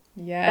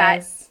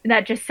 Yes.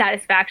 That just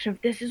satisfaction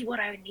of, this is what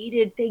I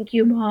needed. Thank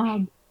you,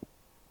 Mom.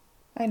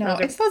 I know.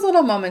 It's those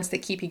little moments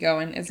that keep you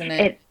going, isn't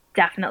it? It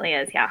definitely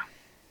is, yeah.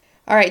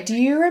 All right. Do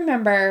you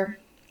remember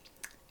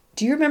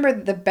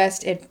the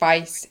best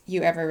advice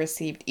you ever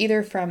received,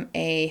 either from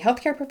a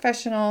healthcare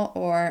professional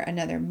or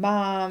another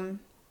mom,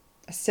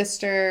 a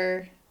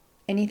sister,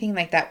 anything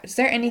like that? Is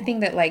there anything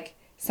that like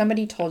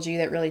somebody told you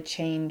that really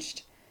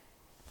changed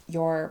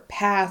your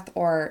path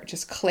or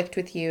just clicked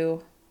with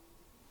you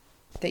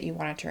that you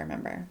wanted to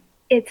remember?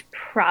 It's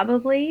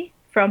probably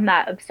from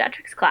that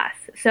obstetrics class.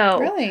 So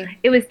really?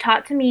 It was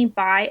taught to me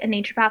by a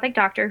naturopathic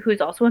doctor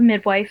who's also a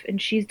midwife,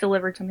 and she's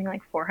delivered something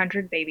like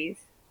 400 babies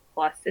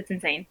plus. It's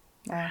insane.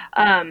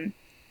 Wow.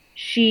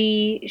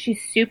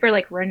 She's super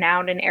like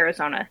renowned in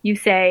Arizona. You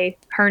say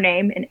her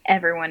name and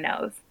everyone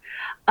knows.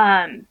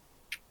 Um,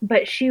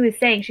 but she was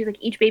saying, she's like,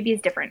 each baby is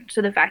different.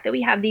 So the fact that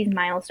we have these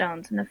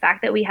milestones and the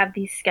fact that we have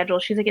these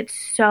schedules, she's like,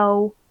 it's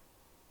so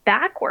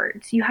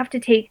backwards. You have to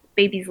take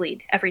baby's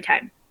lead every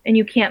time, and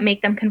you can't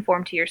make them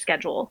conform to your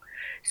schedule.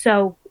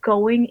 So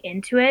going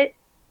into it,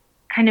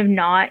 kind of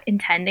not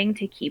intending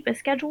to keep a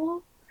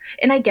schedule,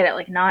 and I get it,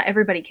 like not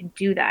everybody can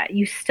do that.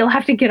 You still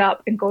have to get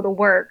up and go to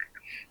work,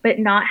 but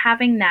not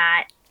having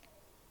that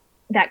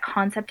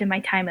concept in my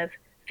time of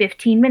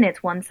 15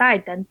 minutes one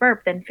side, then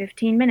burp, then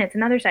 15 minutes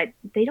another side.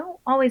 They don't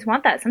always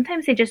want that.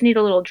 Sometimes they just need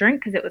a little drink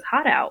because it was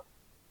hot out.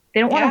 They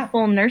don't want a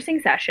full nursing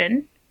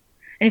session.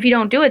 And if you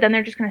don't do it, then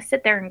they're just going to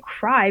sit there and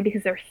cry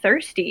because they're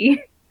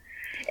thirsty.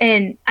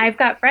 And I've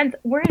got friends,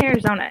 we're in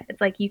Arizona. It's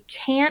like you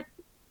can't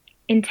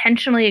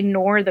intentionally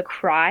ignore the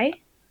cry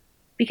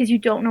because you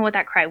don't know what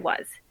that cry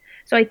was.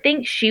 So I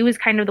think she was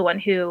kind of the one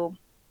who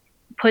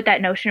put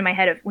that notion in my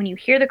head of when you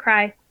hear the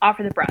cry,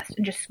 offer the breast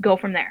and just go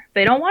from there. If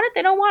they don't want it,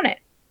 they don't want it.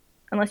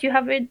 Unless you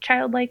have a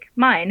child like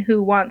mine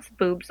who wants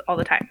boobs all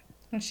the time.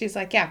 And she's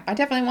like, yeah, I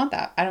definitely want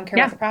that. I don't care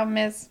what the problem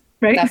is.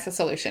 Right? That's the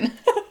solution.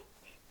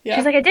 Yeah.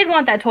 She's like, I did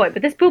want that toy,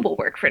 but this boob will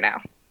work for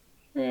now.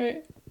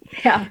 Right.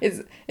 Yeah.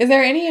 Is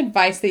there any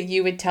advice that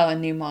you would tell a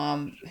new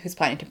mom who's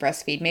planning to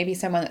breastfeed? Maybe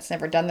someone that's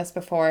never done this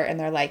before and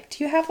they're like,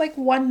 do you have like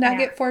one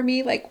nugget for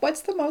me? Like,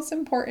 what's the most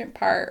important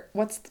part?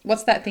 What's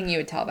that thing you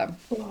would tell them?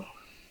 Ooh.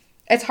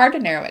 It's hard to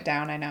narrow it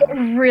down, I know. It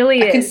really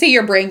is. I can see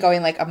your brain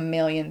going like a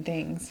million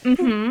things.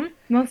 Mm-hmm.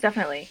 Most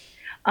definitely.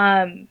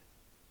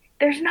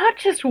 There's not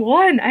just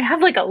one. I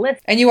have like a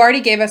list. And you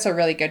already gave us a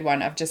really good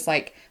one of just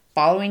like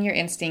following your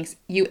instincts,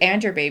 you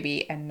and your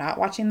baby, and not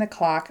watching the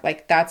clock.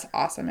 Like, that's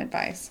awesome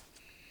advice.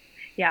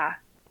 Yeah.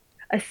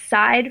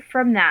 Aside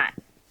from that,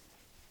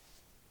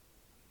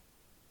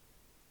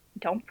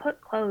 don't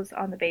put clothes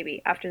on the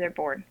baby after they're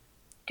born.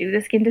 Do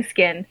the skin to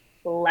skin.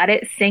 Let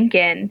it sink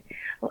in.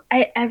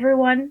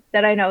 Everyone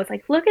that I know is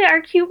like, look at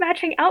our cute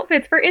matching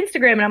outfits for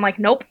Instagram. And I'm like,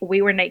 nope,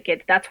 we were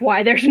naked. That's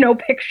why there's no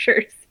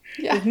pictures.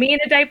 Yeah. There's me in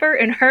a diaper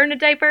and her in a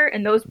diaper,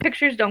 and those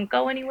pictures don't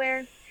go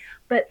anywhere.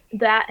 But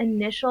that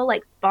initial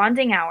like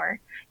bonding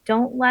hour,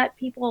 don't let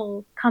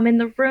people come in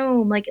the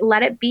room. Like,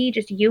 let it be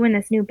just you and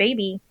this new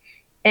baby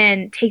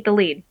and take the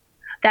lead.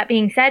 That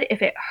being said,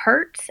 if it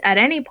hurts at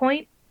any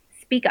point,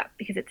 speak up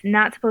because it's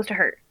not supposed to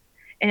hurt.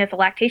 And if a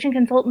lactation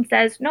consultant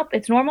says, nope,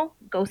 it's normal,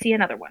 go see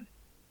another one.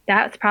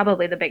 That's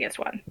probably the biggest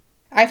one.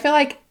 I feel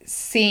like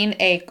seeing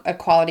a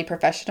quality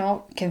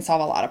professional can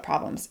solve a lot of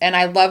problems. And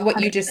I love what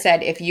 100%. You just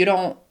said. If you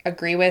don't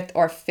agree with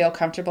or feel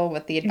comfortable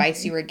with the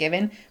advice you were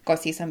given, go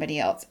see somebody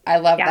else. I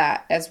love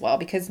that as well,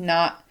 because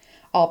not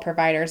all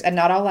providers and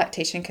not all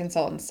lactation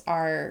consultants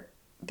are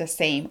the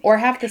same or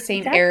have the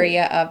same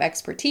area of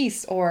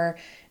expertise or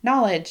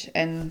knowledge.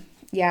 And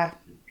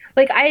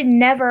like I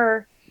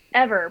never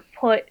ever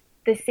put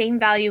the same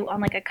value on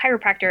like a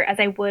chiropractor as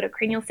I would a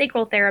cranial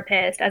sacral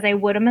therapist, as I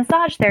would a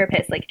massage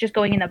therapist, like just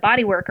going in the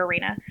bodywork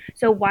arena.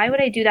 So why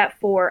would I do that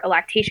for a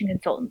lactation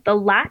consultant? The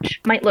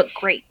latch might look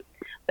great,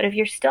 but if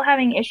you're still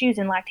having issues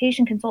and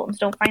lactation consultants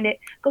don't find it,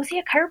 go see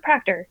a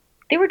chiropractor.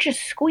 They were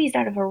just squeezed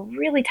out of a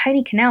really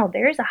tiny canal.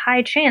 There's a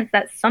high chance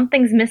that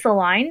something's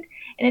misaligned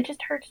and it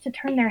just hurts to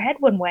turn their head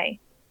one way.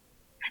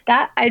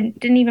 That, I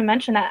didn't even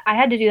mention that. I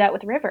had to do that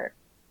with River.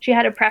 She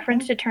had a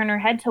preference to turn her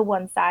head to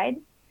one side.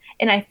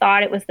 And I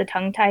thought it was the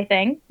tongue tie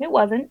thing. It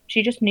wasn't.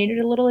 She just needed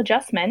a little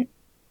adjustment.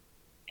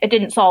 It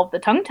didn't solve the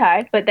tongue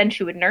tie, but then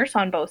she would nurse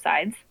on both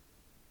sides.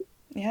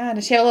 Yeah.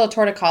 Does she have a little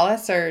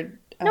torticollis or?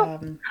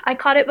 No, I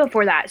caught it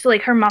before that. So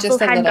like her muscles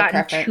hadn't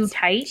gotten too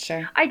tight.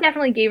 Sure. I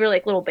definitely gave her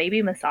like little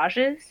baby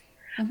massages,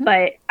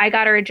 but I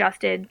got her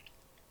adjusted.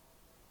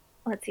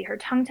 Let's see, her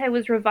tongue tie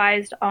was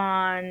revised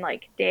on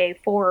like day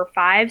 4 or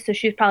 5. So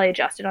she was probably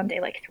adjusted on day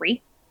like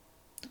 3.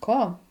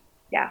 Cool.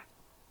 Yeah.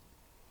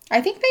 I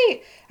think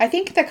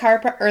the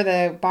chiropractor or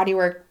the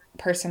bodywork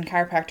person,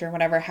 chiropractor,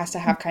 whatever, has to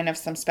have kind of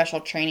some special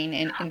training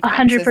in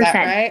 100%. Is that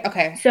right?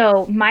 Okay.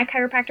 So my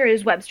chiropractor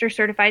is Webster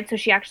certified, so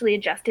she actually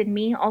adjusted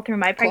me all through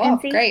my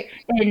pregnancy. Cool. Great.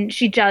 And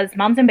she does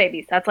moms and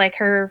babies. That's like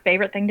her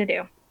favorite thing to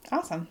do.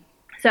 Awesome.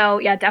 So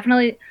yeah,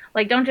 definitely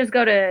like don't just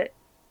go to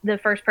the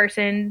first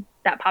person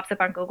that pops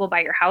up on Google by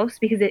your house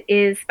because it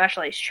is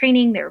specialized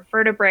training. Their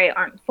vertebrae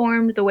aren't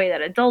formed the way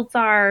that adults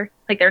are.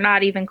 Like they're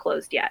not even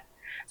closed yet.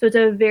 So it's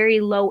a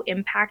very low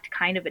impact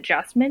kind of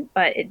adjustment,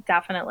 but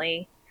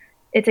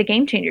it's a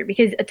game changer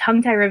because a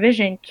tongue tie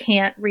revision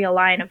can't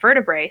realign a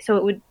vertebrae.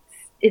 So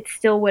it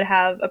still would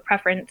have a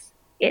preference.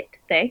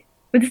 They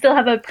would still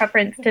have a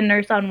preference to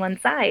nurse on one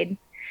side.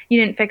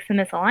 You didn't fix the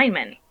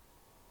misalignment.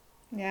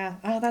 Yeah.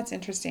 Oh, that's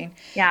interesting.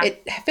 Yeah.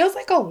 It feels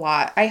like a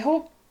lot. I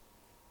hope,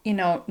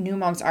 new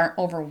moms aren't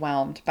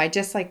overwhelmed by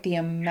just like the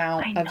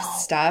amount of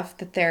stuff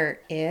that there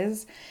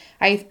is.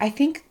 I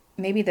think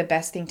maybe the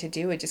best thing to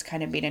do would just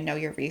kind of be to know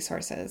your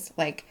resources.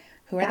 Like,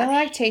 who are the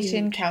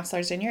lactation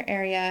counselors in your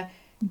area?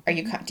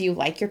 Do you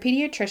like your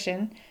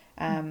pediatrician?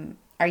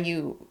 Are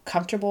you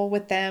comfortable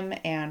with them?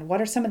 And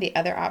what are some of the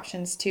other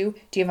options too?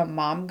 Do you have a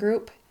mom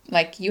group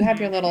Like you have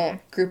your little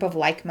Mm-hmm. group of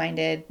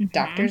like-minded Mm-hmm.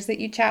 doctors that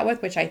you chat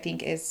with, which I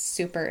think is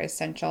super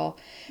essential.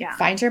 Yeah.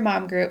 Find your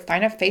mom group,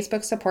 find a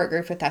Facebook support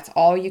group if that's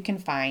all you can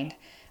find.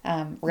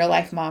 Real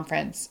life mom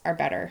friends are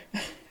better.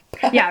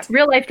 Yeah,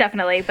 real life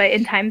definitely, but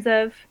in times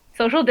of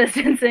social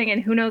distancing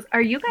and who knows,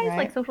 are you guys like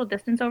Right. social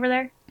distance over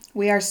there?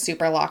 We are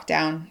super locked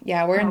down.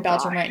 Yeah, we're in Oh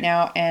Belgium gosh. right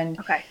now, and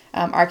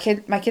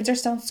Okay. my kids are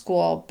still in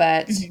school,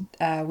 but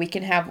Hmm. we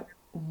can have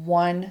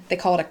one. They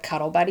call it a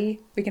cuddle buddy.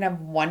 We can have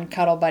one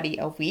cuddle buddy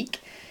a week.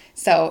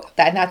 So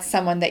that's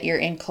someone that you're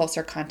in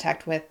closer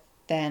contact with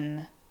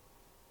than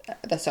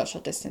the social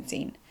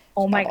distancing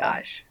Oh my bubble.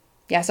 gosh.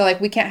 Yeah, so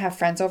like we can't have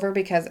friends over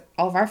because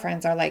all of our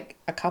friends are like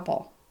a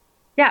couple.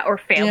 Yeah, or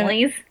Do you know,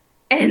 families.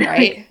 And like,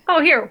 right?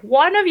 oh here,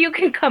 one of you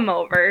can come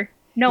over.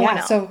 No one Yeah,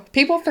 else. so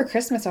people for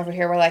Christmas over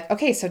here were like,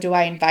 okay, so do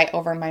I invite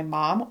over my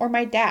mom or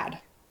my dad?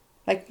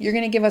 Like, you're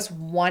going to give us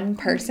one Oh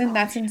my person?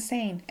 That's gosh.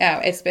 insane. Oh,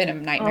 it's been a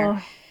nightmare.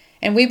 Oh,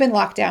 And we've been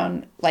locked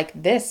down like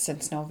this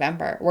since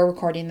November. We're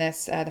recording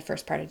this the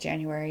first part of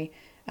January.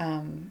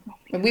 And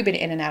we've been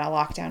in and out of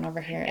lockdown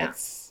over here. yeah.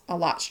 It's a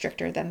lot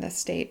stricter than the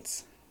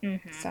States. Hmm.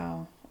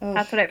 So, ugh.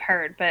 That's what I've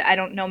heard, but I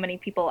don't know many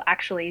people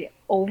actually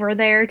over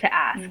there to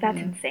ask. That's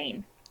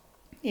insane.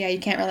 Yeah, you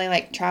can't really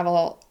like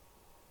travel.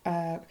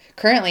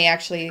 Currently,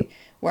 actually,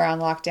 we're on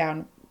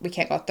lockdown. We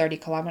can't go 30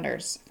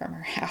 kilometers from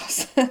our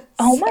house.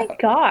 Oh my So,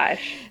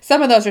 gosh.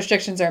 some of those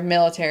restrictions are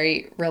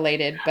military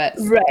related, but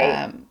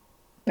Right.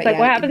 It's like, yeah,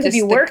 what happens if just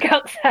you work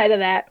outside of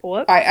that?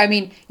 Whoops. I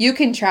mean, you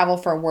can travel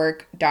for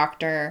work,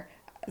 doctor,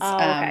 Oh,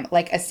 okay.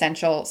 like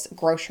essentials,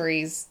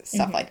 groceries,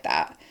 stuff like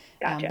that.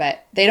 Gotcha.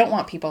 But they don't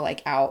want people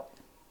like out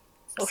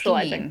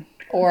Socializing. skiing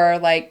or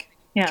like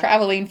Yeah.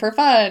 traveling for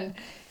fun.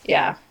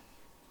 Yeah.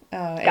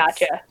 Oh,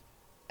 Gotcha.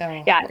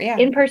 Yeah. yeah.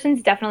 In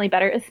person's definitely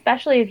better,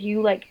 especially if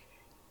you like,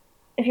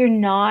 if you're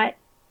not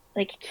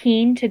like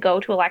keen to go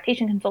to a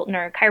lactation consultant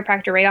or a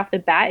chiropractor right off the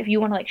bat. If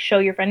you want to like show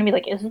your friend and be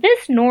like, is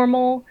this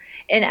normal?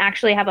 And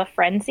actually have a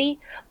frenzy.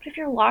 But if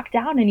you're locked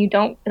down and you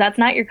don't, that's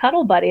not your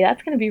cuddle buddy,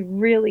 that's going to be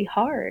really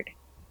hard.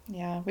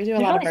 Yeah, we do a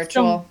There's lot of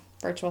only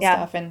virtual yeah.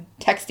 stuff and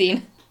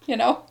texting, you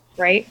know?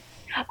 Right?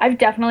 I've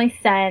definitely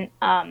sent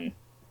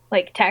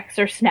like texts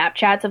or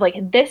Snapchats of like,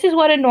 this is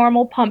what a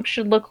normal pump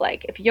should look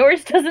like. If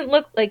yours doesn't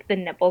look like the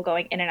nipple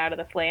going in and out of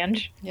the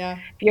flange, Yeah.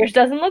 if yours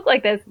doesn't look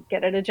like this,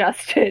 get it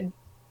adjusted.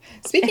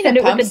 Speaking Send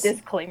of it with a pumps,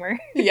 disclaimer.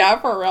 yeah,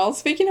 for real.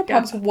 Speaking of Yeah.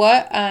 pumps,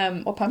 what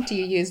pump do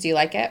you use? Do you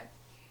like it?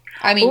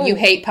 I mean, you Ooh.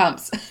 hate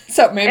pumps,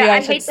 so maybe Yeah, I I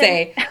should hate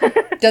them. say,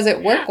 does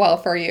it work well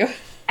for you?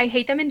 I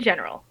hate them in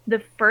general. The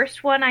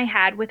first one I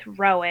had with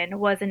Rowan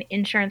was an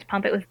insurance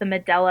pump. It was the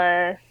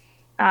Medela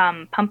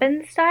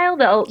pumping style,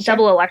 the Sure.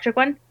 double electric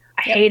one.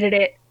 I Yep. hated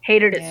it.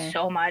 Hated it Yeah.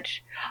 so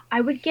much. I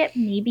would get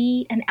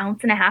maybe an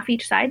ounce and a half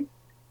each side.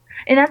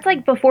 And that's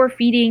like before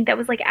feeding. That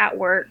was like at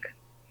work.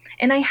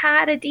 And I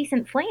had a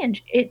decent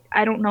flange.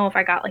 I don't know if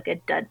I got like a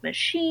dud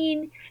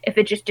machine, if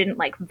it just didn't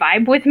like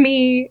vibe with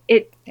me.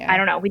 Yeah. I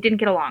don't know. We didn't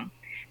get along.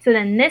 So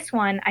then this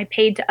one I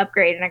paid to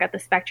upgrade and I got the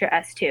Spectra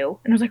S2.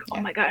 And I was like, oh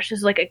Yeah. my gosh, this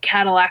is like a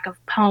Cadillac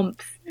of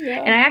pumps. Yeah.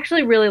 And I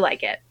actually really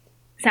like it.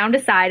 Sound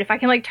aside, if I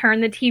can like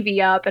turn the TV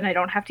up and I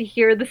don't have to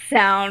hear the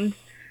sound,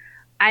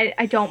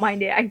 I don't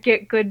mind it. I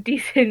get good,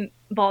 decent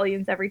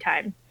volumes every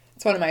time.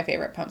 It's one of my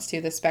favorite pumps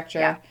too, the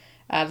Spectra.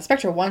 Yeah. The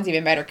Spectra 1's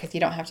even better because you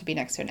don't have to be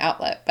next to an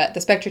outlet. But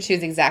the Spectra 2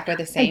 is exactly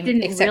the I same,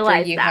 didn't except for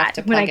realize you have that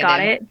to when plug I got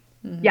it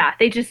in. it. Yeah,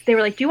 they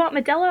were like, do you want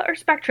Medela or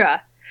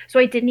Spectra? So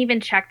I didn't even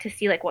check to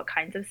see like what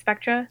kinds of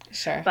Spectra,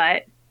 Sure.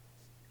 but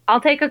I'll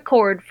take a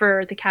cord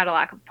for the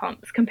Cadillac of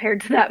pumps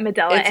compared to that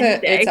Medela any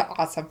day. It's an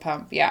awesome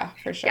pump. Yeah,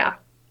 for sure. Yeah.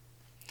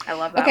 I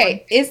love that Okay,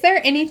 one. is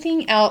there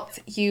anything else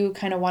you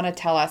kind of want to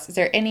tell us? Is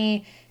there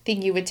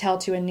anything you would tell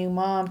to a new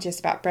mom just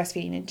about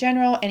breastfeeding in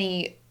general?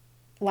 Any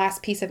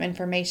last piece of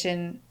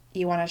information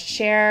you want to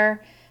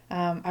share?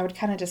 I would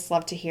kind of just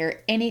love to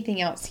hear anything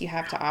else you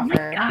have to Oh my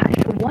offer. gosh,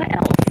 what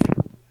else?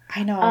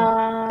 I know.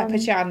 I put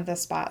Um, you on the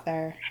spot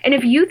there. And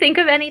if you think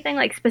of anything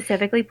like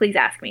specifically, please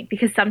ask me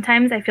because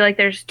sometimes I feel like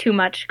there's too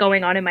much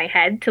going on in my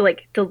head to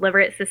like deliver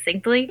it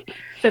succinctly.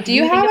 So if Do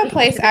you think have of a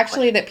place specific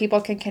actually that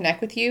people can connect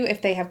with you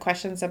if they have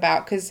questions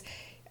about, because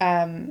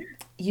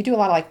you do a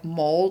lot of like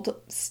mold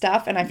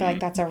stuff, and I feel like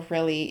that's a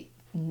really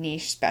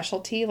niche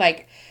specialty.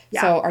 Like,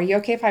 Yeah. so are you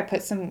okay if I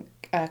put some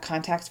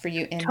contacts for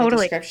you in the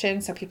Totally. description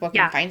so people can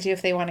Yeah. find you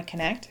if they want to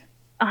connect?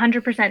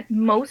 100%.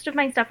 Most of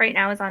my stuff right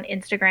now is on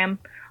Instagram.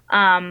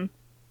 I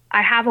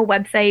have a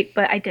website,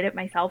 but I did it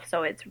myself,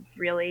 so it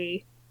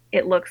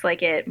looks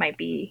like it might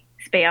be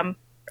spam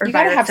or You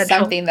gotta virus have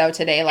potential. something though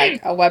today,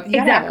 like a web. You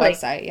gotta have a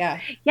Exactly. website, yeah.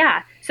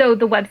 Yeah. So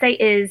the website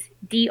is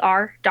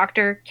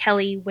Dr.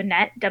 Kelly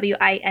Winnett,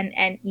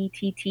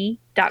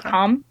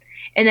 WINNETT.com.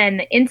 And then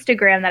the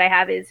Instagram that I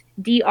have is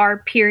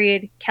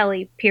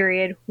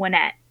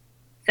Dr.Kelly.Winnett.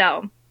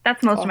 So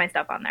that's most Cool. of my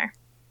stuff on there.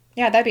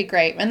 Yeah, that'd be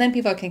great. And then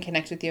people can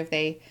connect with you if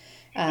they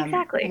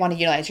Exactly. want to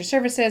utilize your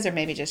services or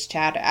maybe just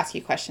chat or ask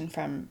you a question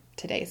from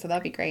today. So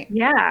that'd be great.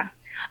 Yeah.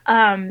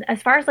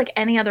 As far as like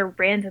any other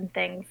random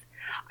things,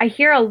 I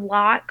hear a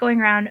lot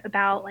going around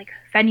about like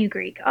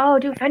fenugreek. Oh,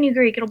 do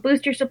fenugreek. It'll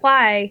boost your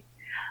supply.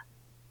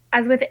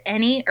 as with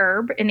any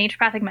herb in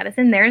naturopathic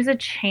medicine, there's a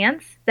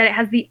chance that it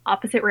has the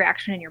opposite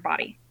reaction in your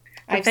body.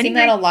 So I've seen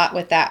that a lot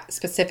with that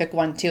specific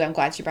one too. I'm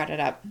glad you brought it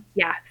up.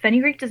 Yeah,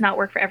 fenugreek does not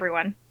work for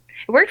everyone.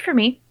 It worked for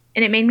me,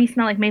 and it made me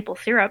smell like maple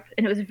syrup,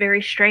 and it was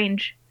very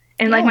strange.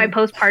 And like my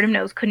postpartum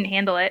nose couldn't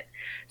handle it.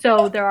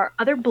 So there are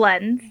other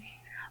blends,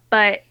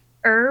 but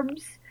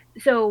herbs.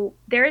 So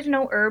there is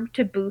no herb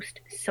to boost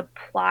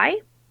supply.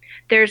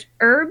 There's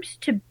herbs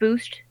to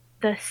boost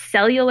the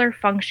cellular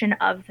function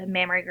of the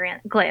mammary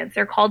glands.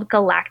 They're called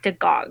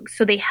galactagogues.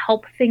 So they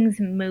help things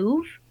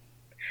move.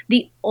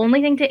 The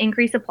only thing to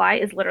increase supply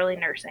is literally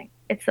nursing.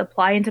 It's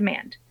supply and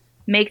demand.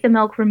 Make the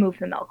milk, remove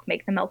the milk.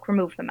 Make the milk,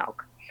 remove the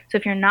milk. So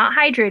if you're not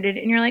hydrated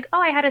and you're like,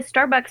 oh, I had a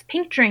Starbucks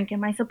pink drink and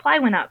my supply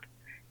went up,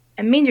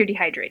 it means you're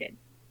dehydrated.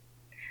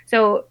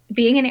 So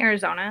being in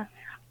Arizona,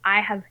 I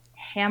have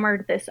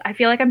hammered this. I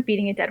feel like I'm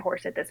beating a dead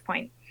horse at this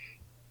point.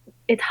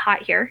 It's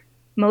hot here.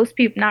 Most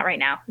people, not right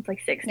now. It's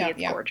like 60.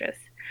 It's gorgeous.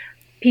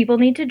 People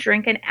need to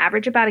drink an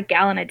average about a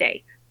gallon a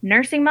day.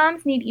 Nursing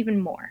moms need even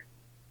more.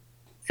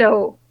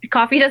 So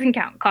coffee doesn't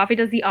count. Coffee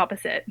does the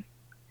opposite.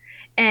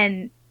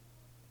 And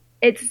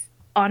it's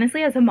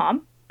honestly, as a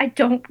mom, I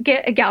don't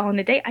get a gallon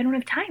a day. I don't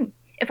have time.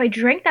 If I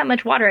drank that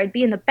much water, I'd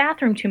be in the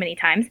bathroom too many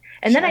times,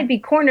 and then I'd be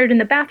cornered in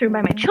the bathroom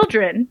by my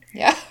children.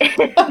 Yeah.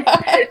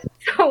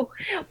 So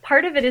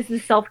part of it is the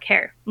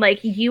self-care. Like,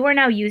 you are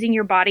now using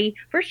your body.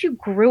 First, you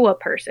grew a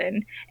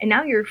person, and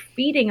now you're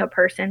feeding a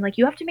person. Like,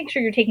 you have to make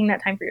sure you're taking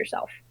that time for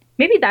yourself.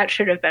 Maybe that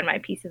should have been my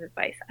piece of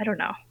advice. I don't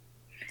know.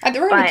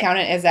 We're going to count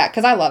it as that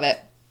because I love it.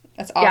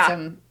 That's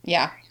awesome.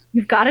 Yeah.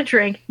 You've got to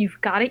drink. You've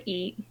got to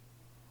eat.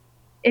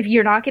 If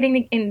you're not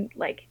getting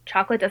like,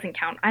 chocolate doesn't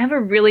count. I have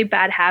a really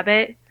bad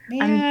habit.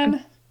 I'm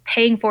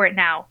paying for it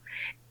now.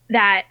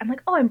 That I'm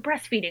like, oh, I'm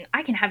breastfeeding.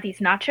 I can have these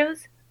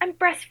nachos. I'm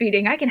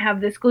breastfeeding. I can have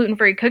this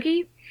gluten-free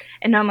cookie.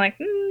 And I'm like,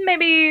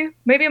 maybe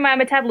my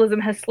metabolism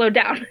has slowed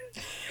down.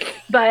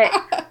 But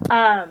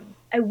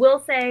I will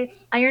say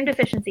iron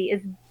deficiency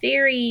is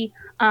very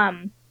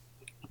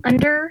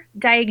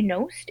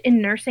underdiagnosed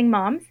in nursing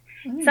moms.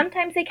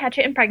 Sometimes they catch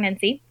it in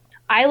pregnancy.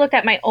 I looked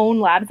at my own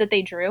labs that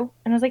they drew,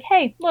 and I was like,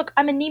 hey, look,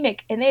 I'm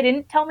anemic, and they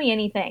didn't tell me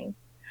anything.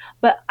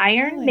 But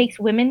iron makes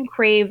women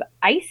crave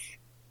ice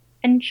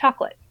and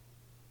chocolate.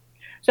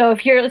 So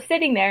if you're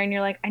sitting there and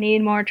you're like, I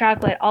need more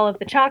chocolate, all of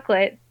the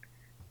chocolate,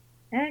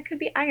 it could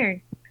be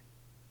iron.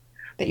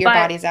 That your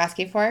body's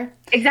asking for?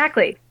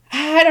 Exactly.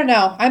 I don't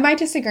know. I might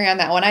disagree on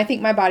that one. I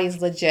think my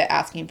body's legit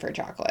asking for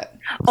chocolate.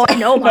 Oh, I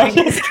know mine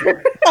is.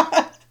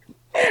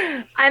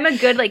 I'm a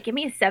good, give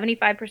me a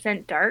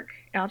 75% dark,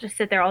 and I'll just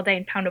sit there all day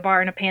and pound a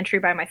bar in a pantry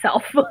by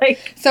myself.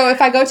 So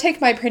if I go take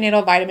my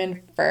prenatal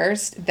vitamin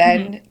first,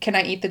 then can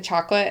I eat the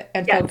chocolate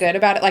and feel good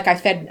about it? Like I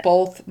fed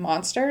both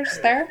monsters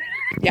there?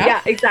 Yeah?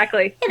 Yeah,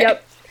 exactly. Okay.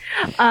 Yep.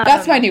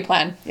 That's my new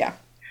plan. Yeah.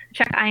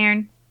 Check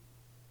iron.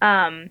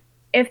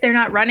 If they're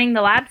not running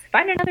the labs,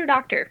 find another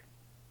doctor.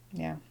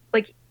 Yeah.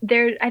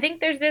 I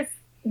think there's this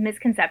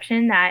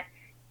misconception that,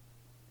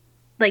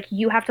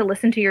 you have to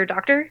listen to your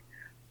doctor,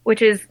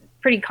 which is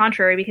pretty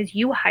contrary because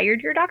you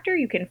hired your doctor.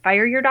 You can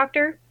fire your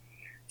doctor.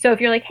 So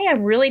if you're like, hey,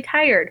 I'm really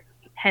tired,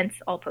 hence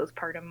all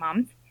postpartum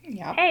moms.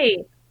 Yeah.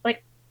 Hey,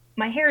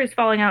 my hair is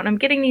falling out and I'm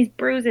getting these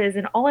bruises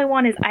and all I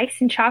want is ice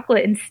and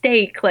chocolate and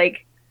steak.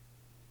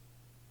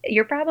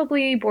 You're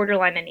probably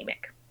borderline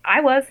anemic.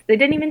 I was. They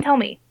didn't even tell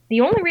me.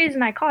 The only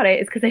reason I caught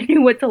it is because I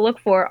knew what to look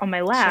for on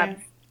my labs.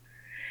 Sure.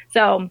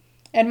 So.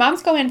 And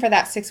moms go in for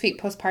that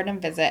 6-week postpartum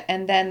visit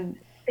and then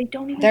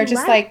they're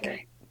just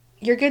like,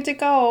 you're good to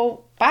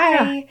go. Bye.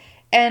 Yeah.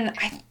 And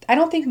I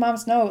don't think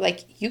moms know,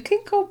 you can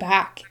go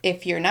back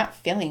if you're not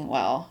feeling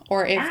well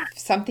or if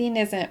something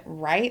isn't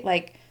right.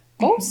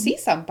 Go see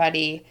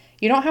somebody.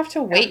 You don't have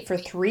to wait for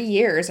 3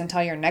 years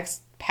until your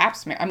next pap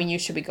smear. I mean, you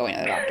should be going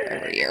to the doctor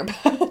every year,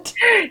 but.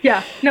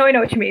 Yeah. No, I know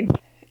what you mean.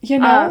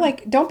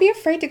 Don't be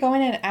afraid to go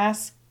in and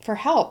ask for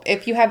help.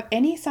 If you have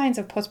any signs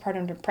of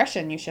postpartum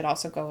depression, you should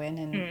also go in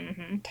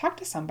and talk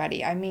to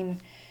somebody. I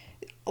mean,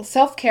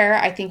 self-care,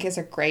 I think, is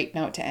a great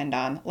note to end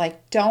on.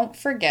 Don't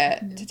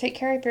forget to take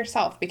care of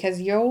yourself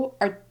because you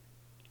are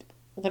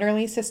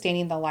literally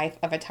sustaining the life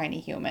of a tiny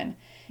human.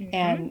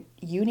 And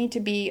you need to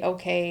be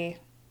okay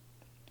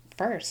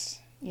first,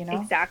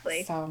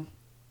 Exactly. So,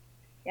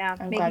 yeah,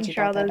 making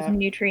sure all those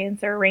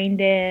nutrients are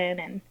reined in.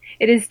 And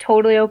it is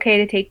totally okay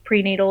to take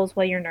prenatals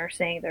while you're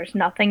nursing. There's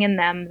nothing in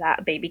them that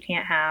a baby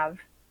can't have.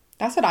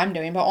 That's what I'm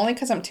doing, but only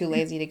because I'm too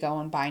lazy to go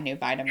and buy new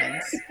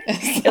vitamins.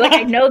 You're like,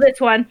 I know this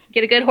one.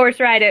 Get a good horse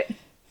ride it.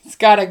 It's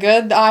got a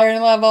good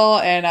iron level,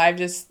 and I've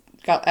just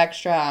got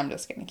extra. I'm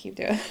just going to keep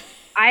doing it.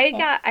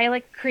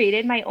 I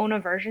created my own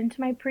aversion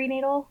to my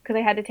prenatal because I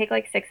had to take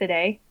 6 a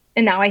day.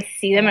 And now I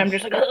see them and I'm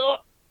just like, ugh.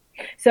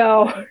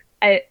 So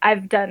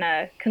I've done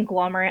a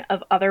conglomerate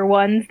of other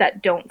ones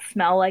that don't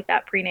smell like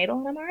that prenatal,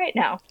 and I'm all right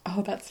now.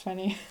 Oh, that's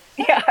funny.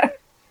 Yeah.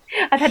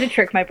 I've had to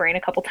trick my brain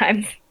a couple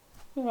times.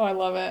 Oh, I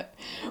love it.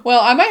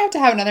 Well, I might have to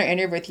have another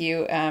interview with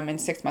you in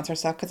 6 months or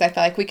so because I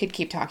feel like we could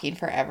keep talking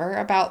forever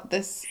about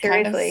this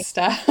kind of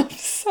stuff.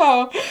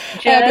 So,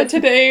 but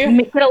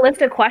today... Put a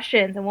list of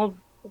questions and we'll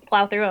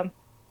plow through them.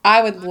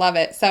 I would love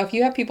it. So if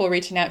you have people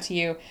reaching out to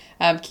you,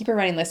 keep a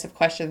running list of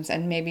questions,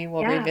 and maybe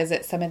we'll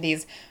revisit some of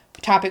these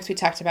topics we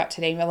talked about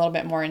today a little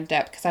bit more in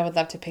depth, because I would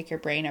love to pick your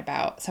brain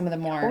about some of the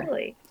more,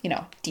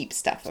 deep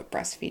stuff of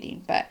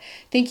breastfeeding. But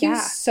thank you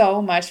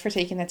so much for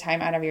taking the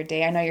time out of your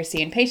day. I know you're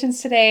seeing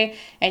patients today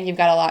and you've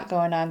got a lot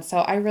going on. So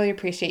I really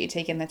appreciate you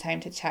taking the time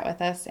to chat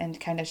with us and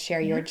kind of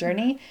share your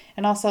journey,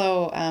 and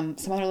also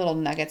some other little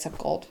nuggets of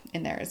gold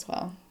in there as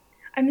well.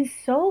 I'm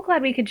so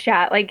glad we could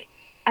chat. Like,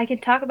 I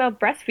could talk about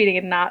breastfeeding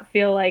and not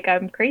feel like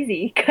I'm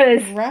crazy,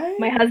 because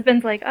my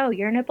husband's like, oh,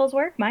 your nipples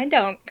work, mine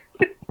don't.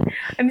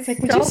 I'm like,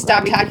 would you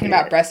stop talking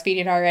about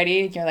breastfeeding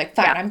already? And you're like,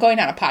 fine, I'm going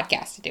on a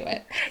podcast to do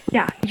it.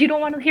 Yeah, you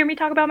don't want to hear me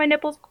talk about my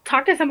nipples?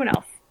 Talk to someone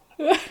else.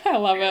 I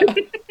love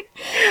it.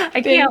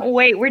 I can't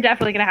wait. We're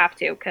definitely going to have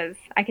to, because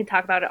I could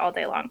talk about it all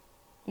day long.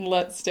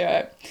 Let's do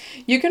it.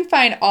 You can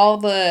find all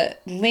the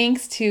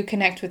links to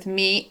connect with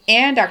me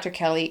and Dr.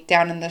 Kelly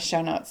down in the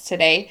show notes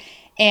today.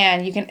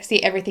 And you can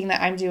see everything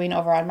that I'm doing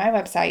over on my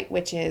website,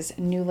 which is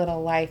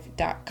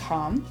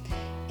newlittlelife.com.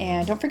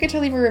 And don't forget to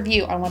leave a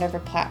review on whatever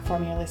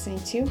platform you're listening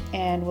to.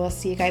 And we'll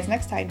see you guys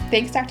next time.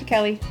 Thanks, Dr.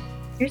 Kelly.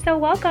 You're so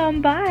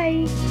welcome.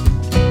 Bye.